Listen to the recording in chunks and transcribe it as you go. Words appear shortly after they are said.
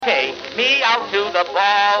me out to the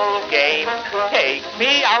ball game. Take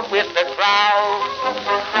me out with the crowd.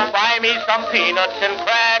 Buy me some peanuts and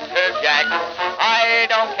Cracker Jack. I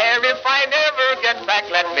don't care if I never get back.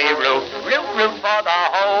 Let me root for the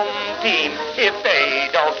home team. If they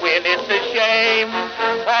don't win, it's a shame.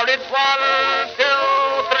 For it's 1, 2,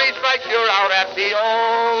 3 strikes, you're out at the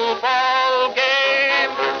old ball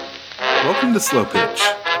game. Welcome to Slow Pitch,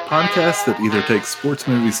 a podcast that either takes sports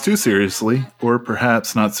movies too seriously or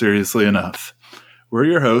perhaps not seriously enough. We're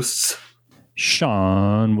your hosts,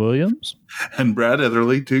 Sean Williams and Brad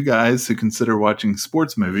Etherly, two guys who consider watching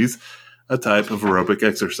sports movies a type of aerobic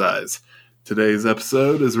exercise. Today's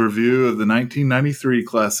episode is a review of the 1993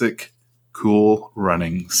 classic Cool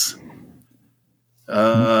Runnings.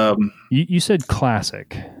 You said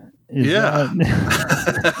classic.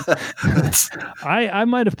 I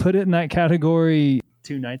might have put it in that category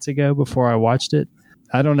 2 nights ago before I watched it.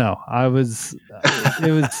 I don't know.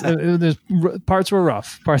 Parts were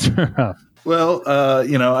rough. Well,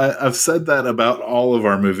 I've said that about all of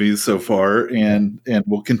our movies so far, and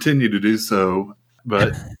we'll continue to do so.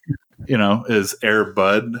 But, is Air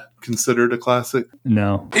Bud considered a classic?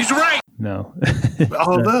 No. He's right. No.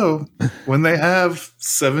 Although, when they have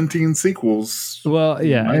 17 sequels, well,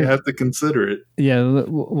 yeah, I have to consider it. Yeah,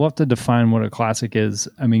 we'll have to define what a classic is.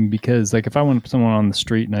 I mean, because if I went up to someone on the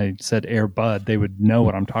street and I said Air Bud, they would know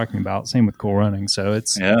what I'm talking about. Same with Cool Running. So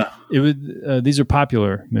these are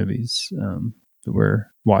popular movies that we're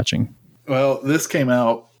watching. Well, this came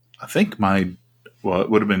out, I think it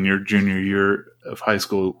would have been your junior year of high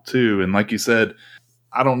school too. And like you said,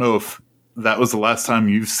 I don't know if that was the last time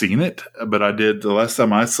you've seen it, but I did. The last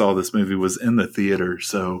time I saw this movie was in the theater.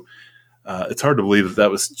 So it's hard to believe that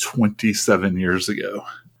was 27 years ago.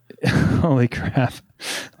 Holy crap.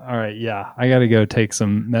 All right. Yeah. I got to go take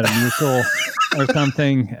some Metamucil or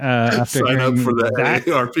something after Sign hearing up for the that,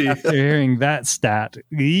 AARP. After hearing that stat.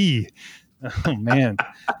 Eee. Oh, man.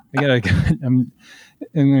 I'm going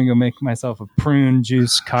to go make myself a prune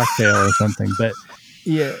juice cocktail or something. But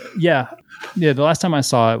yeah. The last time I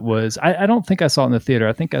saw it was, I don't think I saw it in the theater.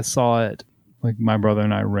 I think I saw it, like my brother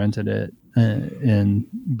and I rented it,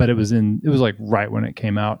 but it was like right when it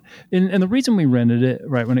came out. And the reason we rented it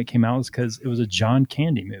right when it came out was because it was a John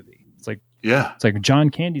Candy movie. It's like John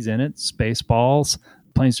Candy's in it, Spaceballs,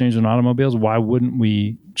 Planes, Trains, and Automobiles. Why wouldn't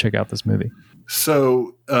we check out this movie?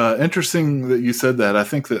 So interesting that you said that. I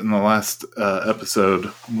think that in the last episode,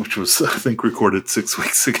 which was, I think, recorded 6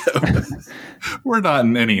 weeks ago, we're not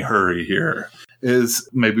in any hurry here, is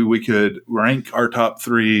maybe we could rank our top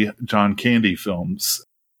 3 John Candy films.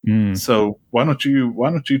 So why don't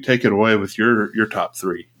you take it away with your top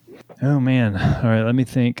 3? Oh, man. All right. Let me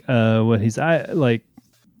think what I'm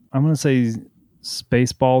going to say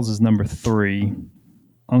Spaceballs is number 3,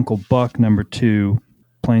 Uncle Buck number 2,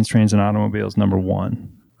 Planes, Trains, and Automobiles number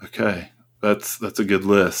 1. Okay, that's a good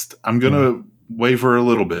list. I'm gonna waver a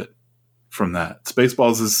little bit from that.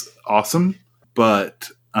 Spaceballs is awesome,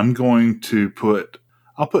 but I'm going to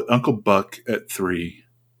I'll put Uncle Buck at 3,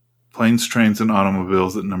 Planes, Trains, and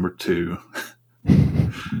Automobiles at number 2.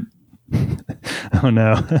 Oh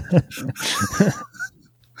no!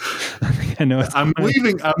 I think I know. I'm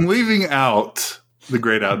leaving out The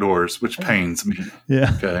Great Outdoors, which pains me.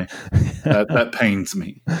 Yeah. Okay. That pains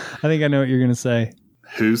me. I think I know what you're going to say.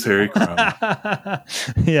 Who's Harry Crumb?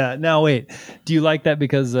 Yeah. Now, wait. Do you like that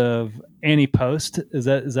because of Annie Post? Is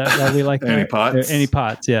that why we like Annie Potts? Annie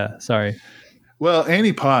Potts. Yeah. Sorry. Well,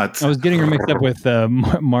 Annie Potts. I was getting her mixed up with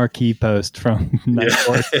Marquee Post from Night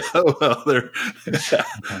Court. Oh, well, they're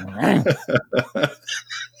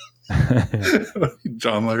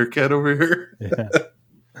John Larroquette over here. Yeah.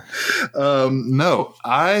 No,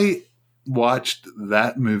 I watched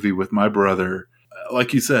that movie with my brother,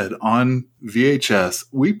 like you said, on VHS.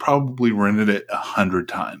 We probably rented it 100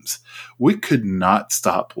 times. We could not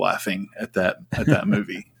stop laughing at that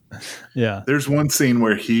movie. Yeah. There's one scene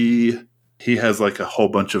where he has like a whole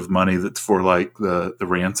bunch of money that's for like the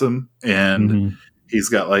ransom, and he's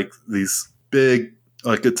got like these big,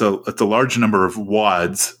 like it's a large number of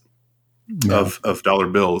wads of dollar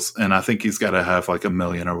bills, and I think he's got to have like $1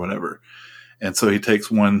 million or whatever. And so he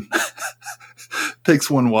takes one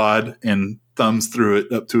wad and thumbs through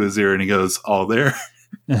it up to his ear, and he goes, "All there."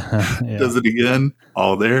 Yeah. Does it again,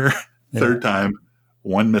 "All there." Third time,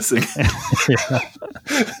 one missing.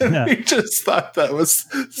 And we just thought that was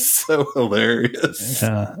so hilarious.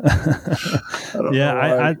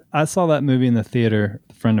 I saw that movie in the theater,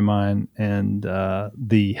 a friend of mine, and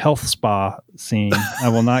the health spa scene. I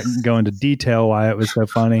will not go into detail why it was so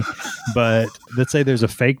funny, but let's say there's a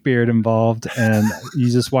fake beard involved, and you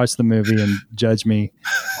just watch the movie and judge me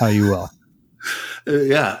how you will.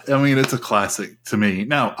 Yeah, I mean, it's a classic to me.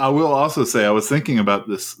 Now, I will also say I was thinking about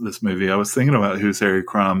this movie. I was thinking about Who's Harry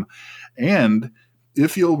Crumb, and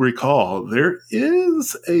if you'll recall, there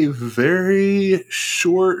is a very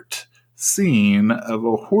short scene of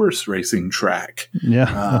a horse racing track,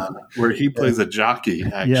 where he plays a jockey,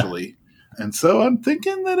 actually. Yeah. And so I'm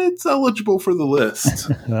thinking that it's eligible for the list.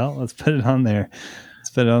 Well, let's put it on there.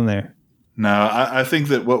 No, I think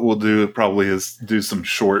that what we'll do probably is do some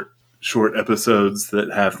short episodes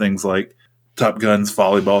that have things like Top Gun's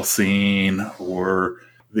volleyball scene or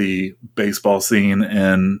the baseball scene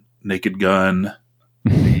in Naked Gun,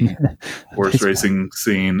 the horse racing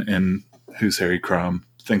scene in Who's Harry Crumb,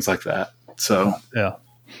 things like that. So, yeah.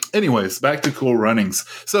 Anyways, back to Cool Runnings.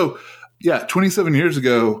 So, 27 years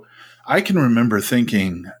ago, I can remember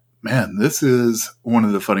thinking, man, this is one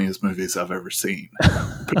of the funniest movies I've ever seen.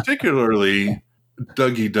 Particularly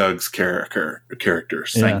Dougie Doug's character,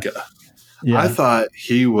 Sanka. Yeah. I thought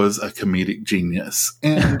he was a comedic genius.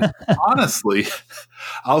 And honestly,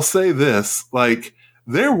 I'll say this, like,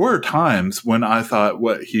 there were times when I thought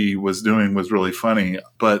what he was doing was really funny,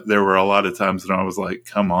 but there were a lot of times when I was like,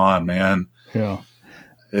 come on, man. Yeah.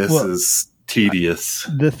 This is tedious.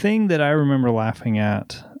 The thing that I remember laughing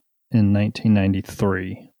at in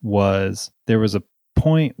 1993 was there was a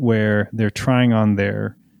point where they're trying on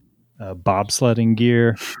their bobsledding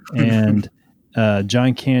gear, and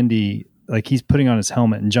John Candy, like, he's putting on his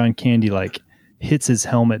helmet, and John Candy hits his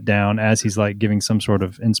helmet down as he's giving some sort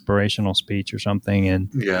of inspirational speech or something, and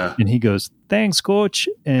he goes, "Thanks, coach,"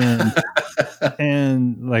 and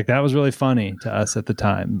that was really funny to us at the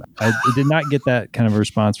time. I did not get that kind of a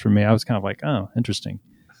response from me. I was kind of like, oh, interesting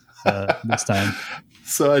this time.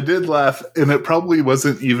 So I did laugh, and it probably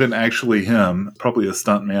wasn't even actually him, probably a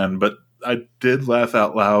stunt man, but I did laugh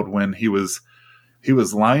out loud when he was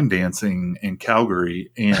line dancing in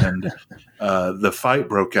Calgary, and the fight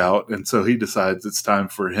broke out, and so he decides it's time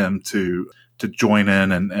for him to join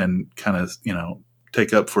in and kind of,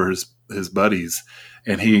 take up for his buddies,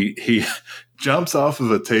 and he jumps off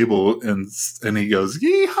of a table and he goes,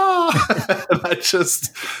 "Yeehaw!" And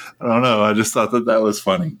I don't know. I just thought that was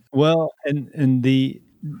funny. Well, and the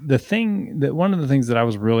thing that one of the things that I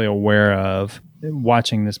was really aware of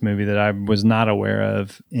watching this movie that I was not aware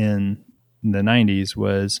of in the 90s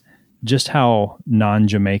was just how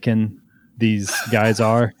non-Jamaican these guys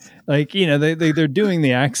are. They're doing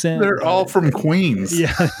the accent. They're all from Queens.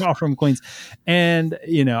 Yeah, they're all from Queens. And,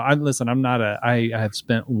 I have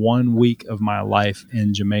spent 1 week of my life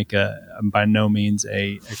in Jamaica. I'm by no means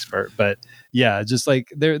a expert, but yeah, just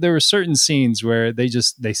there were certain scenes where they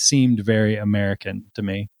seemed very American to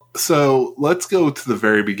me. So let's go to the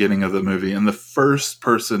very beginning of the movie. And the first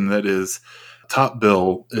person that is top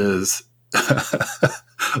bill is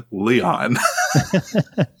Leon.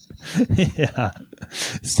 Yeah.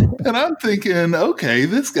 And I'm thinking, okay,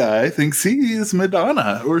 this guy thinks he is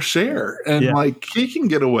Madonna or Cher, and he can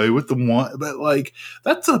get away with the one, but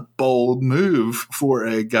that's a bold move for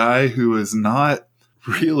a guy who is not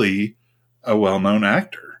really a well-known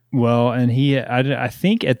actor. Well, and I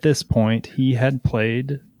think at this point he had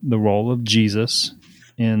played the role of Jesus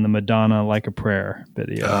in the Madonna Like a Prayer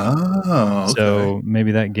video. Oh, okay. So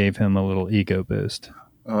maybe that gave him a little ego boost.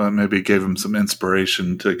 Maybe gave him some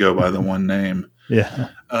inspiration to go by the one name. Yeah.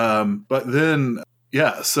 But then,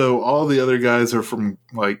 so all the other guys are from,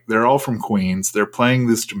 they're all from Queens. They're playing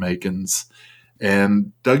these Jamaicans.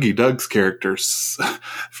 And Dougie Doug's characters,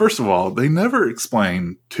 first of all, they never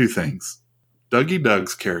explain two things. Dougie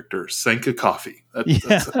Doug's character, Sanka Coffee.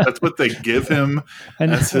 That's what they give him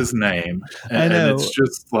as his name. And it's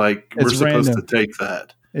just we're supposed to take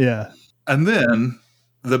that. Yeah. And then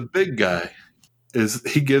the big guy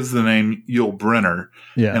he gives the name Yul Brynner.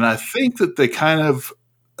 Yeah. And I think that they kind of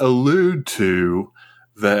allude to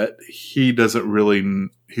that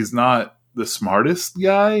he's not the smartest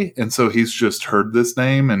guy. And so he's just heard this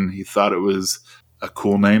name and he thought it was a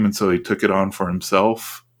cool name. And so he took it on for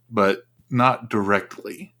himself, but not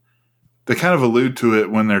directly. They kind of allude to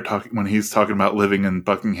it when he's talking about living in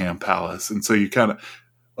Buckingham Palace. And so you kind of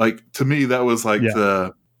to me, that was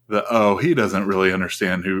he doesn't really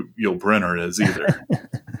understand who Yul Brynner is either.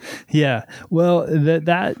 Yeah. Well,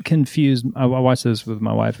 that confused, I watched this with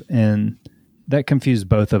my wife and that confused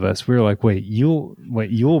both of us. We were like, wait, Yul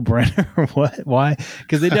Brynner? What? Why?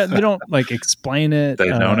 Because they don't explain it. They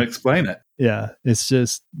don't explain it. Yeah. It's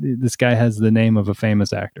just, this guy has the name of a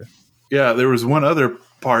famous actor. Yeah. There was one other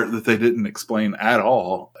part that they didn't explain at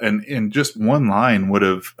all. And in just one line would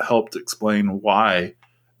have helped explain why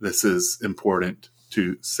this is important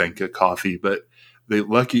to Sanka Coffee, but the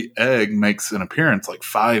Lucky Egg makes an appearance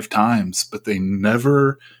 5 times, but they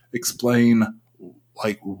never explain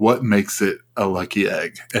like what makes it a lucky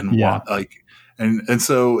egg and Yeah. why, like, and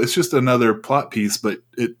so it's just another plot piece, but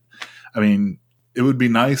it would be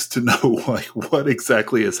nice to know like what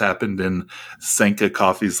exactly has happened in Sanka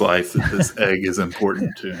Coffey's life that this egg is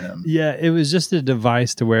important to him. Yeah, it was just a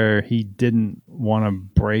device to where he didn't want to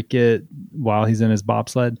break it while he's in his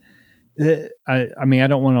bobsled. I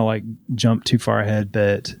don't want to like jump too far ahead,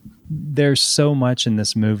 but there's so much in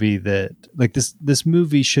this movie that like this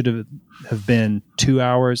movie should have been 2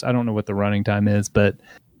 hours. I don't know what the running time is, but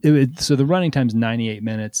so the running time's 98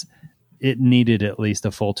 minutes. It needed at least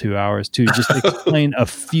a full 2 hours to just explain a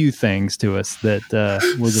few things to us that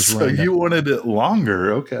we'll just So you wanted it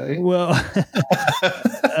longer, okay? Well,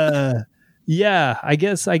 yeah, I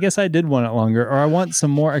guess I did want it longer, or I want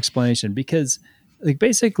some more explanation because, like,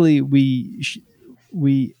 basically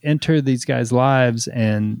we enter these guys' lives,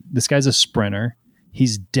 and this guy's a sprinter.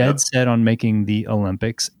 He's dead set on making the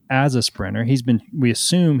Olympics as a sprinter. We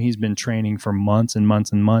assume he's been training for months and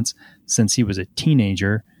months and months since he was a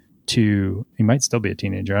teenager. He might still be a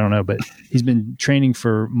teenager, I don't know, but he's been training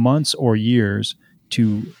for months or years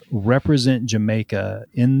to represent Jamaica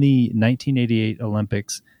in the 1988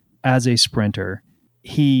 Olympics as a sprinter.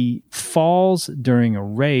 He falls during a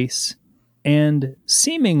race, and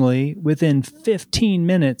seemingly within 15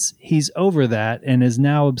 minutes, he's over that and is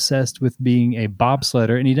now obsessed with being a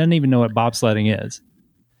bobsledder, and he doesn't even know what bobsledding is.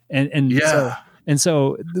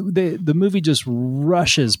 So the movie just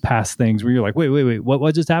rushes past things where you're like, wait,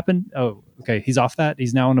 what just happened? Oh, okay, he's off that.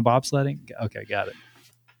 He's now into bobsledding. Okay, got it.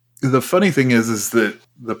 The funny thing is that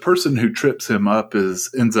the person who trips him up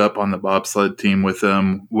ends up on the bobsled team with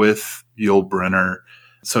him, with Yul Brynner.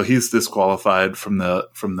 So he's disqualified from the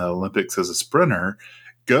Olympics as a sprinter.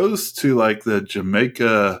 Goes to like the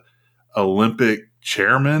Jamaica Olympic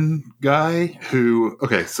chairman guy who.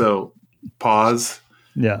 Okay, so pause.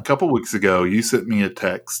 Yeah. A couple weeks ago, you sent me a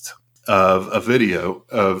text of a video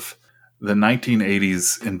of the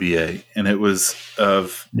 1980s NBA, and it was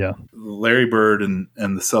of Larry Bird and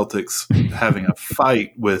the Celtics having a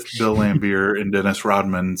fight with Bill Laimbeer and Dennis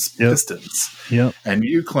Rodman's Pistons. Yep. And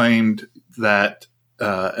you claimed that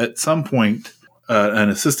at some point, an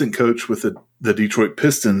assistant coach with the Detroit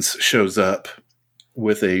Pistons shows up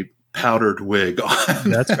with a powdered wig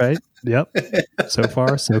on. That's right. Yep. So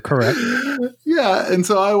far, so correct. Yeah. And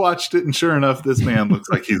so I watched it, and sure enough, this man looks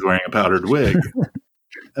like he's wearing a powdered wig.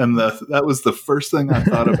 And that was the first thing I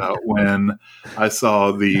thought about when I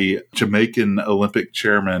saw the Jamaican Olympic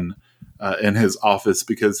chairman in his office,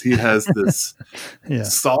 because he has this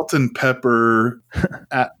salt and pepper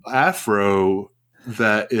afro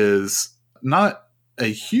that is not a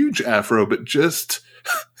huge afro, but just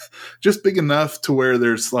big enough to where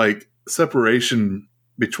there's like separation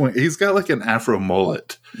between. He's got like an afro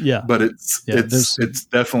mullet, but it's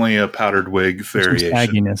definitely a powdered wig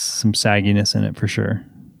variation. Some sagginess in it for sure.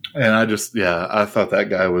 And I thought that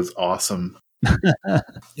guy was awesome. And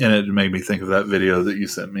it made me think of that video that you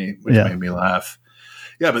sent me, which made me laugh.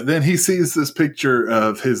 Yeah, but then he sees this picture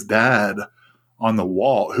of his dad on the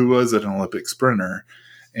wall, who was an Olympic sprinter,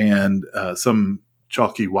 and some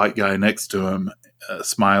chalky white guy next to him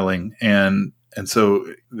smiling. And so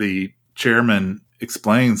the chairman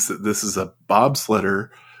explains that this is a bobsledder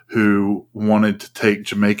who wanted to take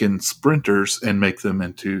Jamaican sprinters and make them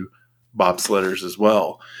into bobsledders as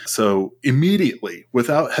well. So immediately,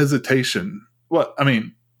 without hesitation,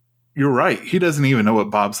 you're right. He doesn't even know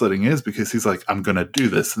what bobsledding is, because he's like, I'm going to do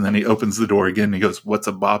this. And then he opens the door again and he goes, what's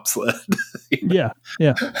a bobsled? Yeah.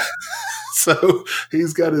 So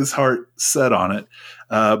he's got his heart set on it.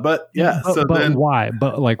 But why?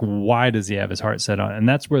 But like, why does he have his heart set on it? And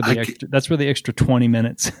that's where the extra 20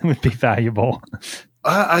 minutes would be valuable.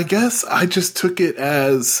 I guess I just took it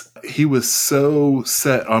as he was so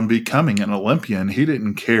set on becoming an Olympian. He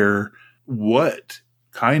didn't care what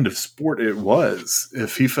kind of sport it was.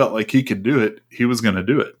 If he felt like he could do it, he was going to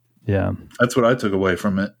do it. Yeah. That's what I took away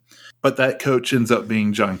from it. But that coach ends up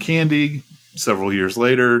being John Candy several years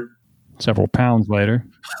later. Several pounds later,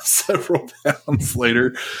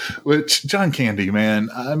 which John Candy, man,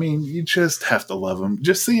 I mean, you just have to love him.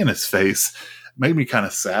 Just seeing his face made me kind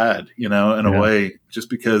of sad, in a way, just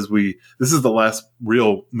because this is the last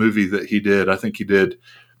real movie that he did. I think he did,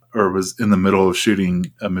 or was in the middle of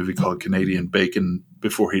shooting a movie called Canadian Bacon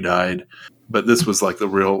before he died. But this was like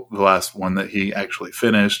the last one that he actually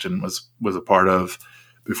finished and was a part of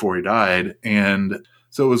before he died. And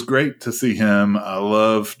so it was great to see him. I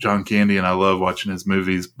love John Candy and I love watching his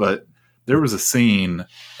movies, but there was a scene,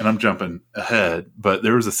 and I'm jumping ahead, but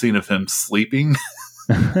there was a scene of him sleeping.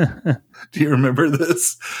 Do you remember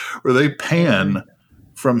this? Where they pan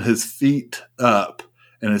from his feet up,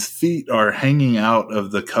 and his feet are hanging out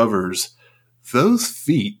of the covers. Those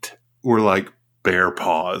feet were like bear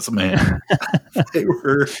paws, man. They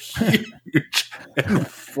were huge and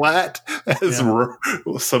flat as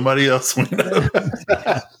somebody else went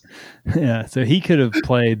up. Yeah, so he could have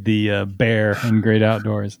played the bear in Great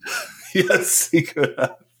Outdoors. Yes, he could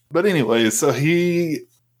have. But anyway, so he,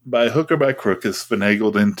 by hook or by crook, is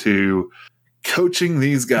finagled into coaching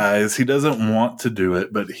these guys. He doesn't want to do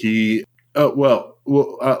it, but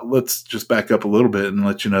let's just back up a little bit and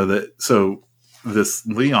let you know that. So this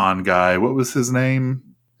Leon guy, what was his name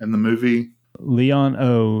in the movie? Leon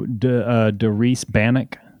Darius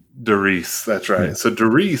Bannock. Darius, that's right. Yeah. So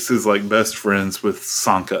Darius is like best friends with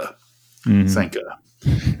Sanka. Sanka.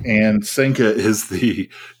 And Sanka is the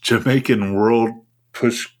Jamaican world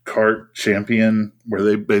push cart champion, where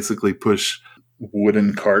they basically push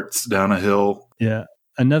wooden carts down a hill. Yeah.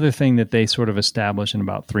 Another thing that they sort of establish in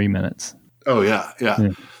about 3 minutes. Oh, yeah.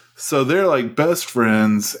 So they're like best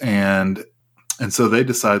friends, and so they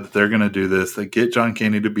decide that they're going to do this. They get John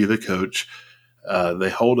Candy to be the coach. They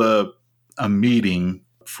hold a meeting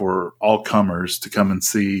for all comers to come and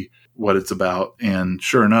see what it's about. And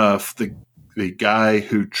sure enough, the guy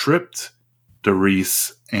who tripped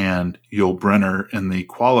Darius and Yul Brynner in the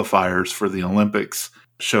qualifiers for the Olympics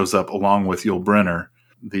shows up along with Yul Brynner.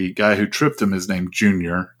 The guy who tripped him is named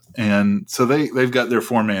Junior. And so they've got their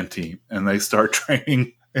 4-man team, and they start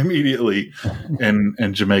training immediately in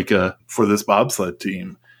Jamaica for this bobsled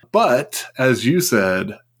team. But as you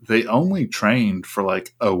said, they only trained for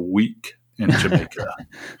like a week in Jamaica.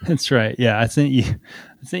 That's right. Yeah, I sent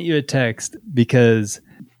you a text because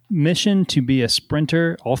mission to be a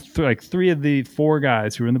sprinter. Like 3 of the 4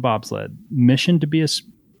 guys who were in the bobsled, mission to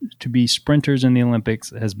be sprinters in the Olympics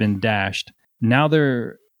has been dashed. Now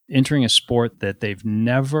they're entering a sport that they've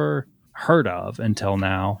never heard of until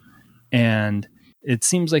now, and it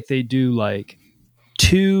seems like they do like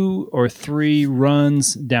 2 or 3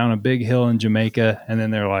 runs down a big hill in Jamaica, and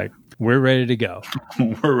then they're like, we're ready to go.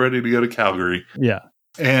 We're ready to go to Calgary. Yeah.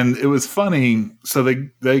 And it was funny. So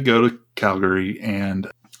they go to Calgary,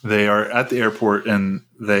 and they are at the airport, and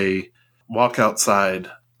they walk outside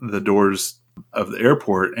the doors of the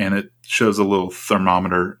airport, and it shows a little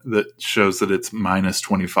thermometer that shows that it's minus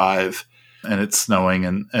 25 and it's snowing.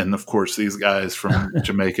 And of course, these guys from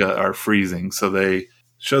Jamaica are freezing. So they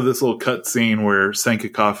show this little cut scene where Sanka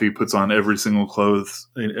Coffee puts on every single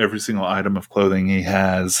item of clothing he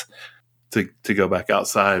has to go back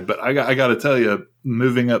outside. But I got to tell you,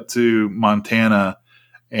 moving up to Montana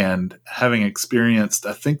and having experienced,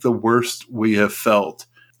 I think the worst we have felt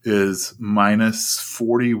is minus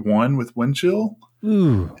 41 with wind chill.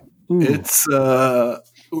 Ooh. It's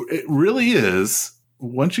it really is.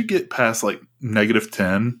 Once you get past like negative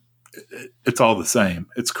 10, it's all the same.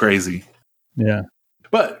 It's crazy. Yeah.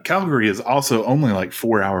 But Calgary is also only like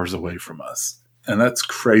 4 hours away from us, and that's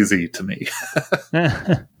crazy to me.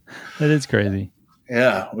 That is crazy.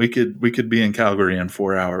 Yeah, we could be in Calgary in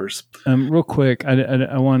 4 hours. Real quick, I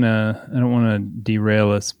don't want to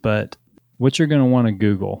derail us, but what you're going to want to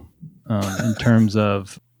Google in terms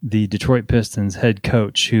of the Detroit Pistons head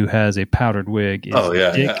coach who has a powdered wig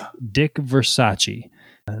is Dick Versace.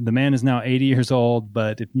 The man is now 80 years old,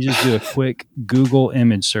 but if you just do a quick Google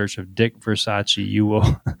image search of Dick Versace, you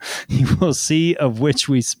will see of which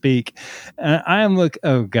we speak.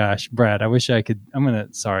 Oh gosh, Brad, I wish I could.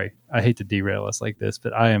 Sorry, I hate to derail us like this,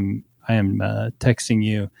 but I am texting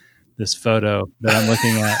you this photo that I'm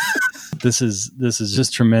looking at. This is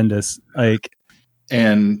just tremendous.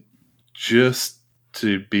 And just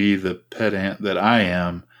to be the pedant that I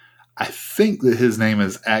am, I think that his name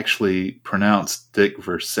is actually pronounced Dick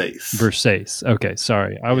Versace. Versace. Okay,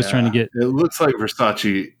 sorry. I was trying to get. It looks like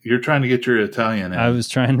Versace. You're trying to get your Italian in. I was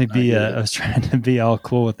trying to be. I was trying to be all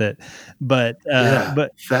cool with it, but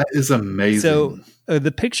that is amazing. So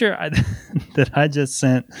the picture that I just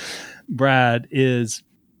sent Brad is.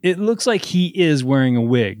 It looks like he is wearing a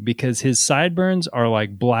wig because his sideburns are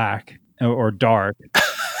like black or dark.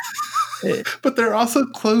 But they're also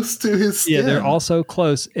close to his skin. Yeah, they're also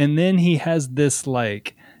close. And then he has this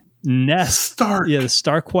like nest. The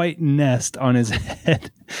stark white nest on his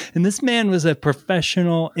head. And this man was a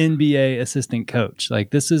professional NBA assistant coach. Like,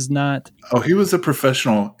 this is not. Oh, he was a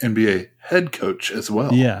professional NBA head coach as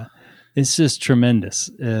well. Yeah. It's just tremendous.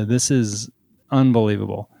 This is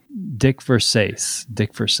unbelievable. Dick Versace.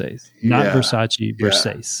 Not Versace,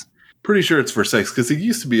 Versace. Pretty sure it's Versace because he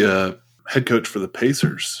used to be a head coach for the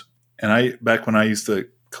Pacers. And back when I used to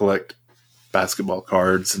collect basketball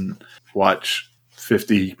cards and watch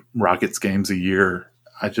 50 Rockets games a year,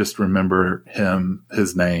 I just remember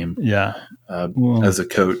his name as a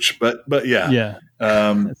coach. But yeah.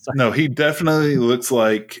 No, he definitely looks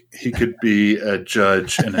like he could be a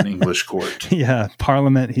judge in an English court. Yeah,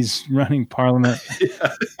 Parliament. He's running Parliament.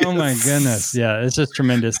 Yeah, Oh my goodness! Yeah, it's just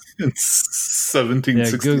tremendous. It's Yeah,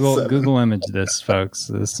 1767. Google image this, folks.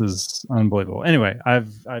 This is unbelievable. Anyway,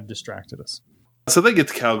 I've distracted us. So they get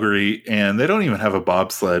to Calgary, and they don't even have a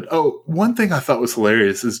bobsled. Oh, one thing I thought was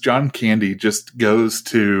hilarious is John Candy just goes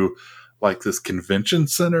to like this convention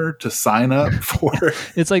center to sign up for.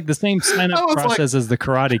 It's like the same sign up process as the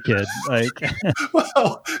Karate Kid. Like,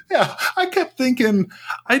 well, yeah, I kept thinking,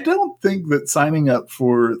 I don't think that signing up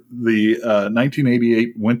for the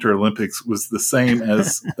 1988 Winter Olympics was the same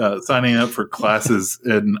as signing up for classes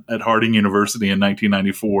at Harding University in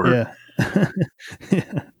 1994. yeah.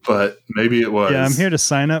 Yeah. But maybe it was. Yeah, I'm here to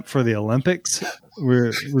sign up for the Olympics.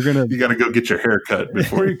 We're gonna. You got to go get your hair cut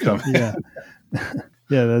before you come. Yeah.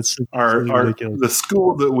 Yeah, that's ridiculous. The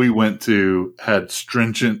school that we went to had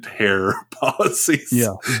stringent hair policies.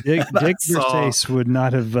 Yeah, Dick Versace would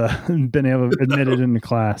not have been able to admit it in the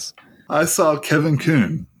class. I saw Kevin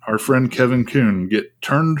Kuhn, our friend Kevin Kuhn, get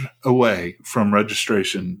turned away from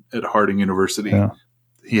registration at Harding University. Yeah.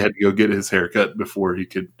 He had to go get his hair cut before he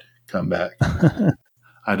could come back.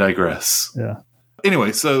 I digress. Yeah.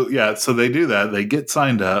 Anyway, so they do that. They get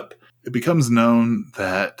signed up. It becomes known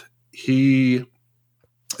that he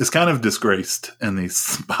is kind of disgraced in the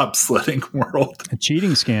bobsledding world. A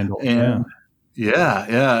cheating scandal. And yeah.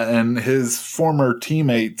 And his former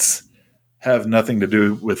teammates have nothing to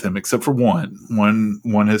do with him except for one.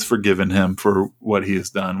 One has forgiven him for what he has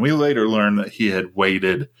done. We later learned that he had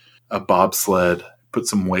weighted a bobsled, put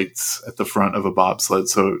some weights at the front of a bobsled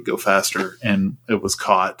so it would go faster, and it was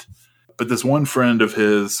caught. But this one friend of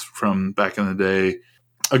his from back in the day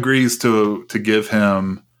agrees to give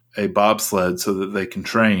him a bobsled so that they can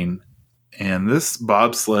train. And this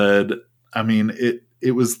bobsled, I mean,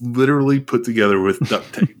 it was literally put together with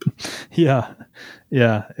duct tape. Yeah.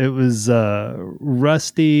 It was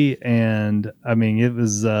rusty, and I mean, it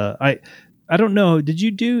was. I don't know. Did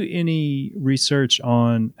you do any research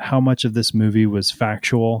on how much of this movie was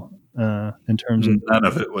factual in terms of? None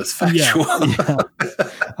of it was factual. Yeah.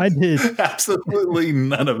 I did. Absolutely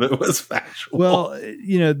none of it was factual. Well,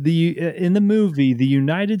 in the movie, the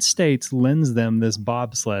United States lends them this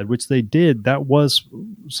bobsled, which they did. That was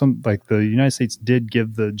the United States did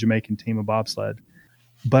give the Jamaican team a bobsled.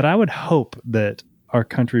 But I would hope that our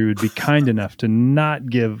country would be kind enough to not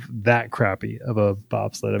give that crappy of a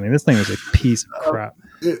bobsled. I mean, this thing was a piece of crap.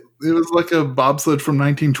 It was like a bobsled from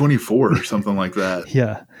 1924 or something like that.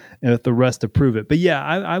 Yeah. And with the rest to prove it. But yeah,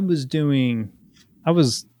 I was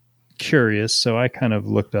curious. So I kind of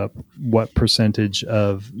looked up what percentage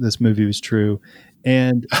of this movie was true.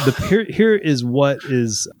 And here is what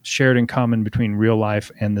is shared in common between real life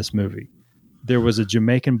and this movie. There was a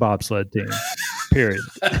Jamaican bobsled team. Period.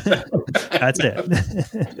 That's it.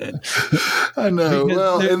 I know.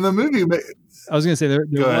 Well, in the movie, I was going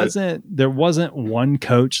to say there wasn't one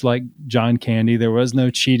coach like John Candy. There was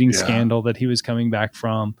no cheating scandal that he was coming back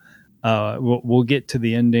from. We'll get to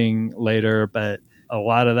the ending later, but a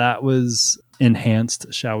lot of that was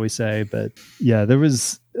enhanced, shall we say? But yeah, there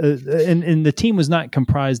was, and the team was not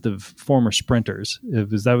comprised of former sprinters.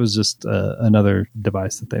 That was just another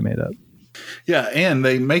device that they made up. Yeah, and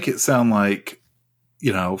they make it sound like,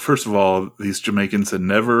 first of all, these Jamaicans had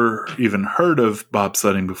never even heard of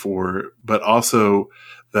bobsledding before, but also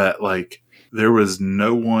that like there was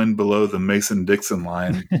no one below the Mason-Dixon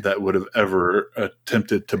line that would have ever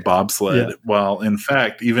attempted to bobsled. Yeah. While in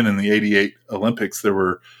fact, even in the 88 Olympics, there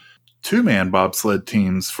were 2-man bobsled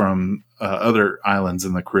teams from other islands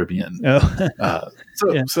in the Caribbean. Oh.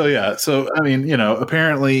 So, I mean,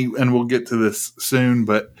 apparently, and we'll get to this soon,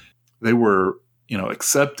 but they were,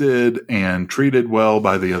 accepted and treated well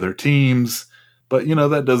by the other teams. But,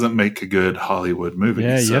 that doesn't make a good Hollywood movie.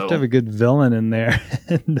 Yeah, you have to have a good villain in there.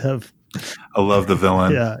 I love the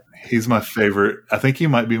villain. Yeah. He's my favorite. I think he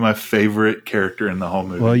might be my favorite character in the whole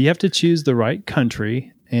movie. Well, you have to choose the right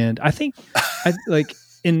country. And I think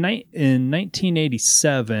in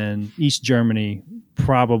 1987, East Germany,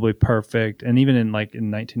 probably perfect. And even in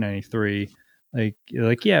 1993,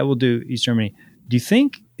 we'll do East Germany. Do you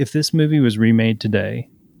think if this movie was remade today,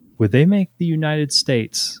 would they make the United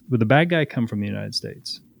States? Would the bad guy come from the United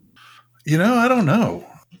States? I don't know.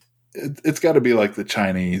 It's got to be like the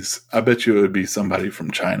Chinese. I bet you it would be somebody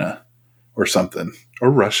from China or something,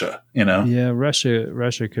 or Russia, Yeah,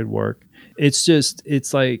 Russia could work. It's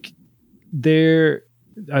like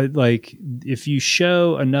if you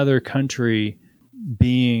show another country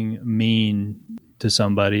being mean to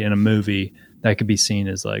somebody in a movie, that could be seen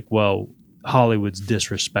as like, well, Hollywood's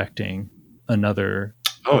disrespecting another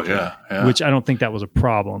Oh yeah. which I don't think that was a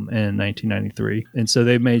problem in 1993. And so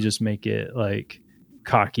they may just make it like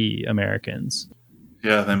cocky Americans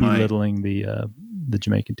Yeah, they might. belittling the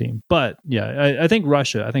Jamaican team. But yeah, I think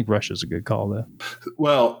Russia. I think Russia's a good call though.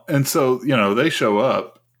 Well, and so they show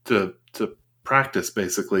up to practice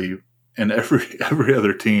basically, and every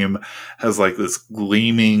other team has like this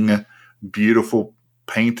gleaming, beautiful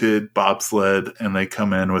painted bobsled, and they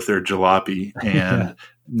come in with their jalopy and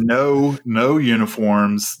no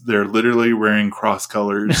uniforms. They're literally wearing cross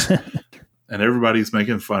colors, and everybody's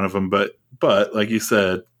making fun of them. But like you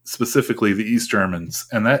said, specifically the East Germans,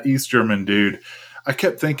 and that East German dude, I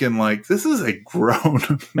kept thinking, like, this is a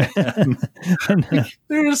grown man.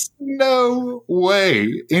 There's no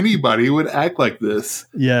way anybody would act like this.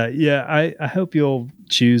 Yeah. I hope you'll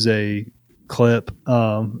choose a clip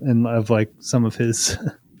and of like some of his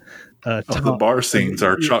The bar scenes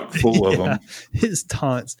are chock full of them. His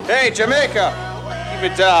taunts. Hey, Jamaica,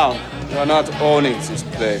 keep it down. You're not owning this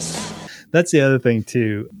place. That's the other thing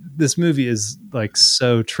too. This movie is like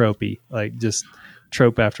so tropey, like just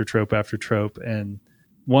trope after trope after trope, and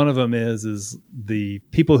one of them is the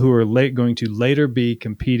people who are going to later be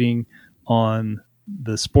competing on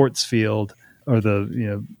the sports field or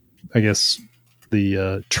the I guess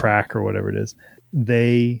the track or whatever it is.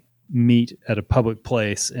 They meet at a public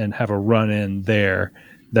place and have a run-in there.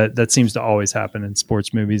 That seems to always happen in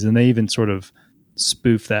sports movies, and they even sort of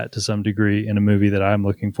spoof that to some degree in a movie that I'm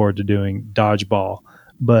looking forward to doing, Dodgeball.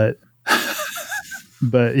 But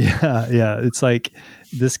yeah, it's like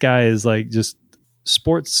this guy is like just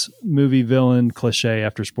sports movie villain cliche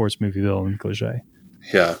after sports movie villain cliche.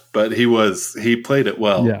 Yeah, but he played it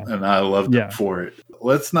well, and I loved it for it.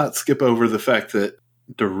 Let's not skip over the fact that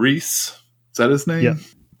Darius, is that his name? Yeah.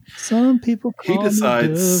 Some people call he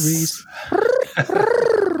decides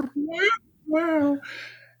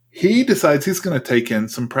he decides he's going to take in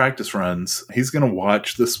some practice runs. He's going to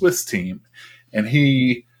watch the Swiss team, and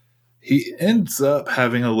he ends up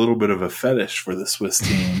having a little bit of a fetish for the Swiss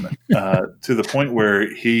team to the point where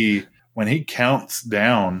when he counts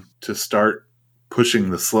down to start pushing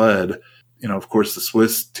the sled, of course the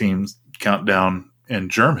Swiss teams count down in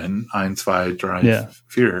German, 1, 2, 3,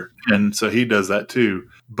 4. And so he does that too.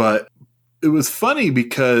 But it was funny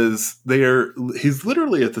because he's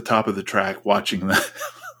literally at the top of the track watching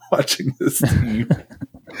this team.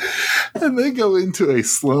 And they go into a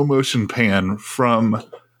slow motion pan from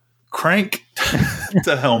crank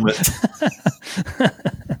to helmet.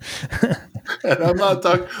 And I'm not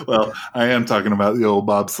I am talking about the old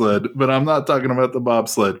bobsled, but I'm not talking about the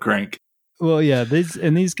bobsled crank. Well, yeah,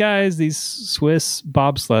 these guys, these Swiss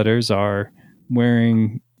bobsledders are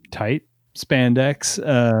wearing tight spandex,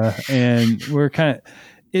 and we're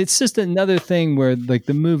it's just another thing where like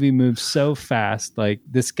the movie moves so fast. Like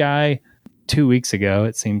this guy 2 weeks ago,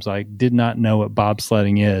 it seems like, did not know what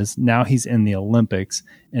bobsledding is. Now he's in the Olympics,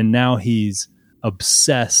 and now he's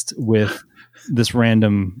obsessed with this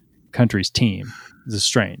random country's team. This is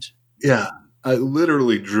strange. Yeah.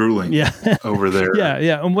 Literally drooling over there.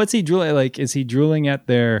 Yeah. And what's he drooling? Like, is he drooling at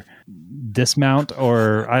their dismount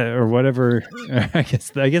or whatever? I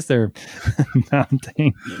guess they're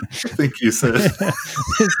mounting. I think you said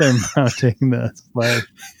they're mounting the sled.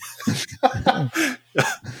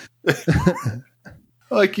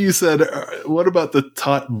 Like you said, what about the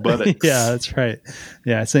taut buttocks? Yeah, that's right.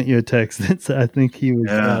 Yeah, I sent you a text. I think he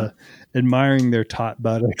was admiring their taut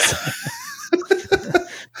buttocks.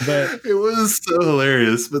 But it was so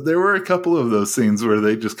hilarious. But there were a couple of those scenes where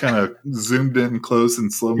they just kind of zoomed in close in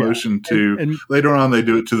slow motion to. And later on, they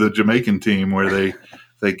do it to the Jamaican team where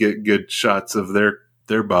they get good shots of their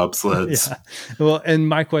bobsleds. Yeah. Well, and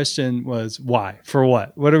my question was, why? For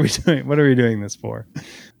what? What are we doing? What are we doing this for?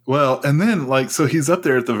 Well, and then so he's up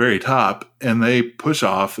there at the very top, and they push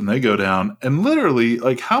off and they go down, and literally,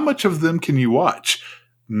 how much of them can you watch?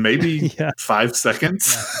 Maybe 5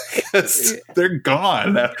 seconds, because they're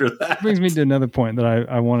gone after that. That brings me to another point that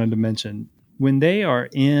I wanted to mention. When they are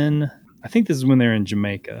I think this is when they're in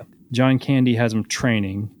Jamaica, John Candy has them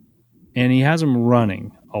training, and he has them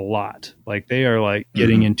running a lot. Like they are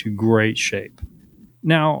getting into great shape.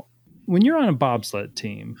 Now, when you're on a bobsled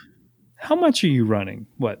team, how much are you running?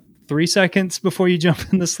 What, 3 seconds before you jump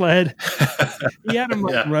in the sled? He had them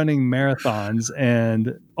running marathons,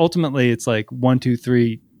 and ultimately it's 1, 2,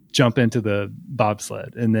 3, jump into the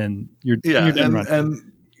bobsled, and then you're done running.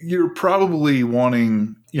 And you're probably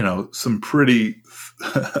wanting, some pretty,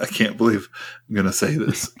 I can't believe I'm going to say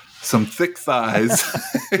this, some thick thighs,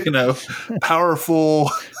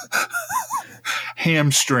 powerful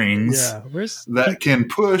hamstrings that can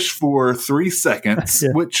push for 3 seconds,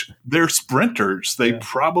 which they're sprinters. They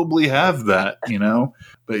probably have that,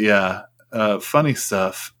 But funny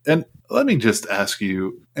stuff. And let me just ask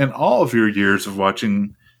you, in all of your years of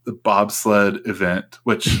watching the bobsled event,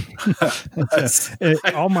 which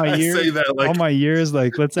all my years,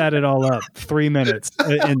 like, let's add it all up. 3 minutes,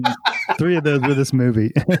 and 3 of those with this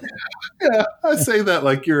movie. Yeah, I say that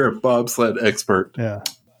like you're a bobsled expert. Yeah,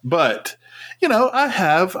 but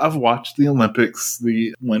I've watched the Olympics,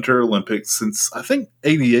 the Winter Olympics, since I think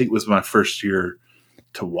 '88 was my first year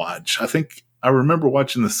to watch. I think I remember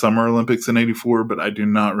watching the Summer Olympics in '84, but I do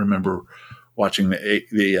not remember watching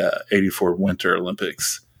the '84 Winter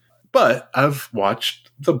Olympics. But I've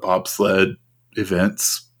watched the bobsled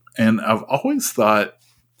events, and I've always thought,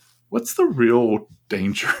 what's the real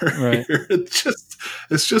danger here?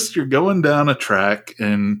 It's just you're going down a track,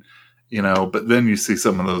 and but then you see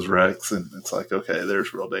some of those wrecks, and it's like, okay,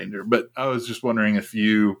 there's real danger. But I was just wondering if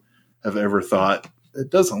you have ever thought it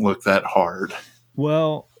doesn't look that hard.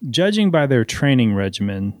 Well, judging by their training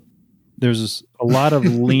regimen, there's a lot of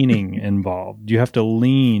leaning involved. You have to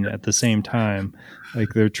lean at the same time, like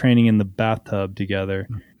they're training in the bathtub together.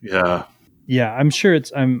 Yeah. Yeah, I'm sure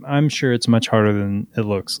it's much harder than it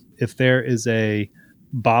looks. If there is an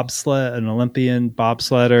Olympian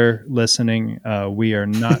bobsledder listening, we are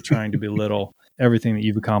not trying to belittle everything that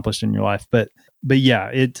you've accomplished in your life. But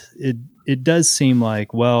yeah, it does seem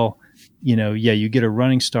like, well, you get a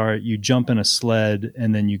running start, you jump in a sled,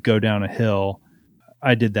 and then you go down a hill.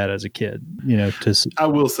 I did that as a kid, I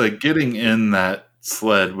will say getting in that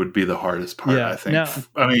sled would be the hardest part, I think. Now,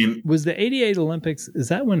 was the '88 Olympics, is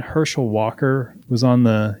that when Herschel Walker was on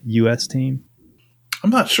the U.S. team? I'm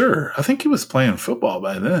not sure. I think he was playing football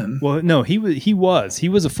by then. Well, no, he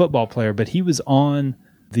was a football player, but he was on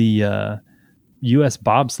the U.S.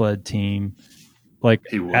 bobsled team. Like,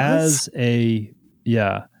 he was? I'm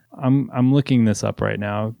looking this up right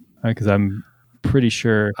now because I'm pretty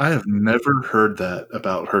sure. I have never heard that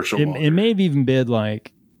about Herschel Walker. It may have even been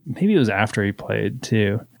like, maybe it was after he played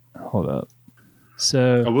too. Hold up.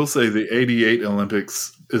 So I will say the '88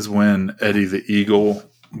 Olympics is when Eddie the Eagle,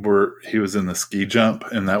 he was in the ski jump,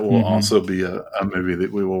 and that will also be a movie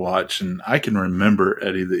that we will watch. And I can remember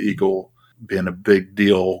Eddie the Eagle being a big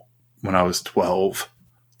deal when I was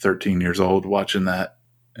 13 years old, watching that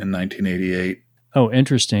in 1988. Oh,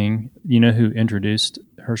 interesting. You know who introduced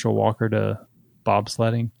Herschel Walker to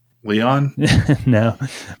bobsledding? Leon? No,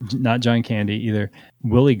 not John Candy either.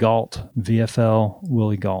 Willie Gault, VFL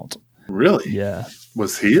Willie Gault. Really? Yeah.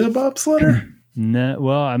 Was he a bobsledder? No.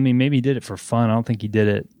 Well, maybe he did it for fun. I don't think he did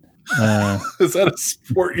it. Is that a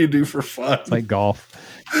sport you do for fun? It's like golf.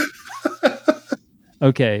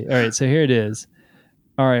 Okay. All right. So here it is.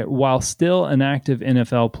 All right. While still an active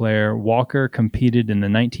NFL player, Walker competed in the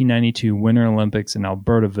 1992 Winter Olympics in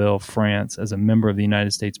Albertville, France, as a member of the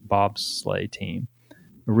United States bobsleigh team.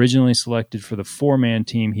 Originally selected for the 4-man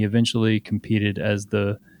team, he eventually competed as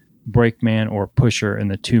the brakeman or pusher in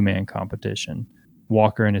the 2-man competition.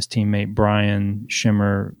 Walker and his teammate Brian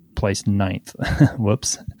Schimmer placed 9th.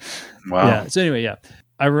 Whoops. Wow. Yeah. So anyway, yeah.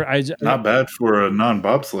 Not bad for a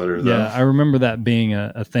non-bobsledder, though. Yeah, I remember that being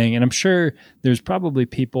a thing. And I'm sure there's probably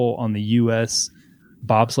people on the U.S.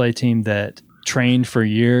 bobsleigh team that trained for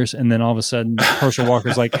years, and then all of a sudden Herschel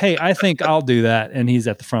Walker's like, hey, I think I'll do that. And he's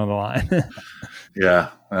at the front of the line. Yeah.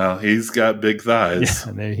 Well, he's got big thighs.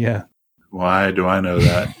 Yeah, there you go. Why do I know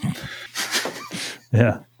that?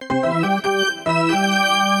 Yeah.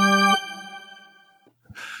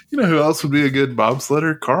 You know who else would be a good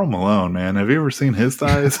bobsledder? Karl Malone, man. Have you ever seen his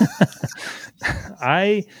thighs?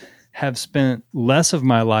 I have spent less of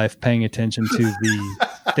my life paying attention to the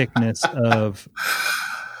thickness of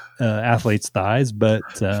athletes' thighs, but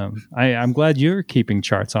I'm glad you're keeping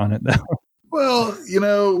charts on it, though. Well,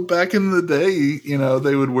 back in the day,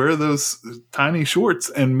 they would wear those tiny shorts,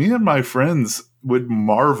 and me and my friends would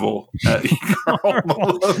marvel at Karl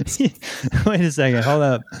Malone. Wait a second, hold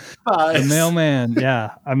up. Thighs. The mailman,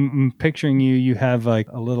 yeah. I'm picturing you. You have like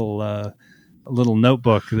a little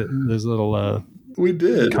notebook. Those little we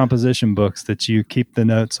did composition books that you keep the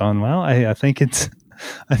notes on. Well, I think the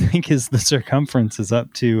circumference is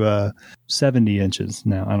up to 70 inches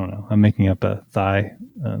now. I don't know. I'm making up a thigh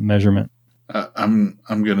measurement. I'm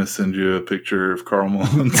gonna send you a picture of Karl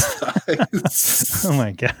Malone's thighs. Oh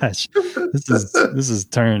my gosh, this is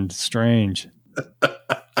turned strange.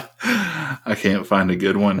 I can't find a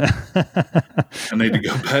good one. I need to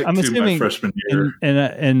go back to my freshman year.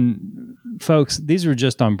 And folks, these were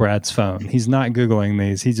just on Brad's phone. He's not Googling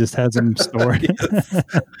these. He just has them stored. Yes.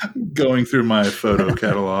 Going through my photo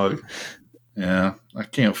catalog. Yeah, I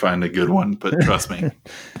can't find a good one, but trust me,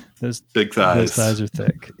 Those big thighs. Those thighs are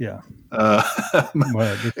thick. Yeah.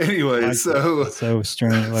 Well, Anyway, so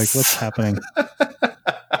strange. Like, what's happening?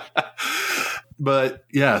 But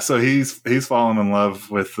yeah, so he's fallen in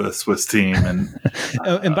love with the Swiss team, and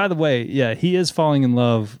And by the way, yeah, he is falling in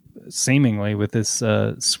love seemingly with this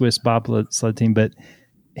Swiss bobsled team, but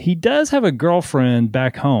he does have a girlfriend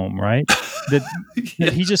back home, right? That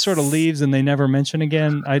he just sort of leaves and they never mention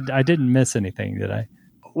again. I didn't miss anything, did I?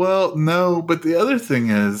 well, no. But the other thing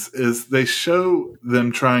is they show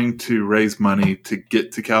them trying to raise money to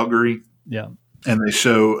get to Calgary. Yeah. And they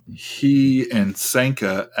show he and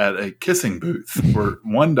Sanka at a kissing booth for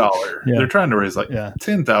 $1. Yeah. They're trying to raise like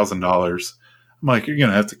 $10,000. I'm like, you're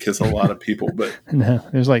gonna have to kiss a lot of people, but No,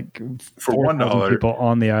 there's like for $4,000 $1 people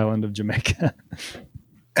on the island of Jamaica.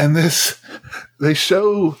 And they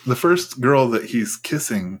show the first girl that he's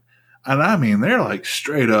kissing, and I mean they're like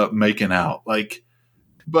straight up making out, like.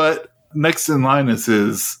 But next in line is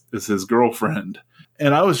his girlfriend,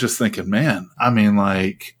 and I was just thinking, man, I mean,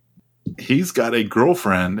 like, he's got a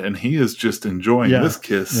girlfriend, and he is just enjoying this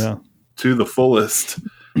kiss to the fullest.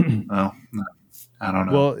 Well, I don't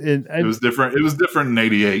know. Well, it was different. It was different in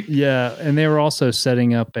 '88. Yeah, and they were also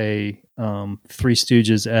setting up a Three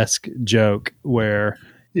Stooges-esque joke where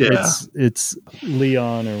it's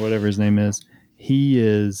Leon or whatever his name is. He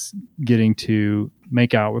is getting to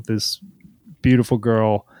make out with this beautiful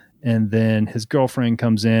girl, and then his girlfriend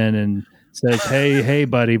comes in and says, hey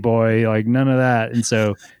buddy boy, like none of that. And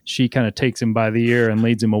so she kind of takes him by the ear and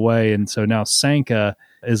leads him away, and so now Sanka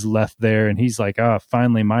is left there, and he's like,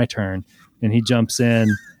 finally my turn. And he jumps in,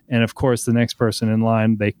 and of course the next person in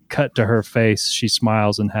line, they cut to her face, she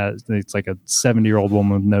smiles and it's like a 70-year-old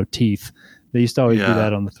woman with no teeth. They used to always do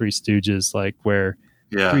that on the Three Stooges, like where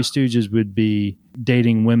Three Stooges would be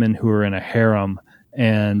dating women who are in a harem,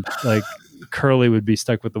 and like Curly would be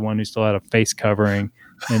stuck with the one who still had a face covering,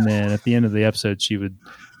 and then at the end of the episode she would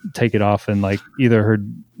take it off, and like either her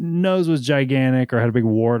nose was gigantic or had a big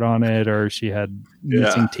wart on it, or she had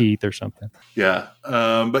missing teeth or something.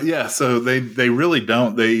 But yeah, so they really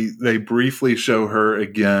don't. They briefly show her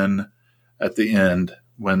again at the end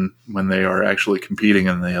when they are actually competing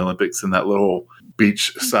in the Olympics in that little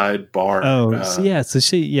beachside bar. So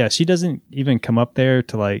she doesn't even come up there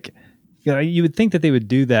to like. You would think that they would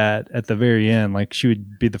do that at the very end, like she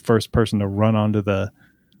would be the first person to run onto the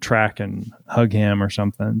track and hug him or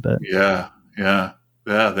something. But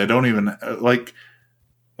they don't even like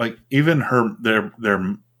even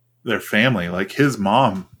their family, like his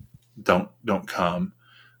mom don't come.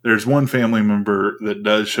 There's one family member that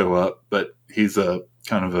does show up, but he's a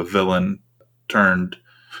kind of a villain turned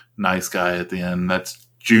nice guy at the end. That's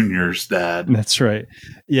Junior's dad. That's right.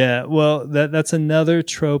 Yeah. Well, that's another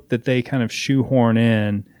trope that they kind of shoehorn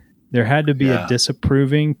in. There had to be a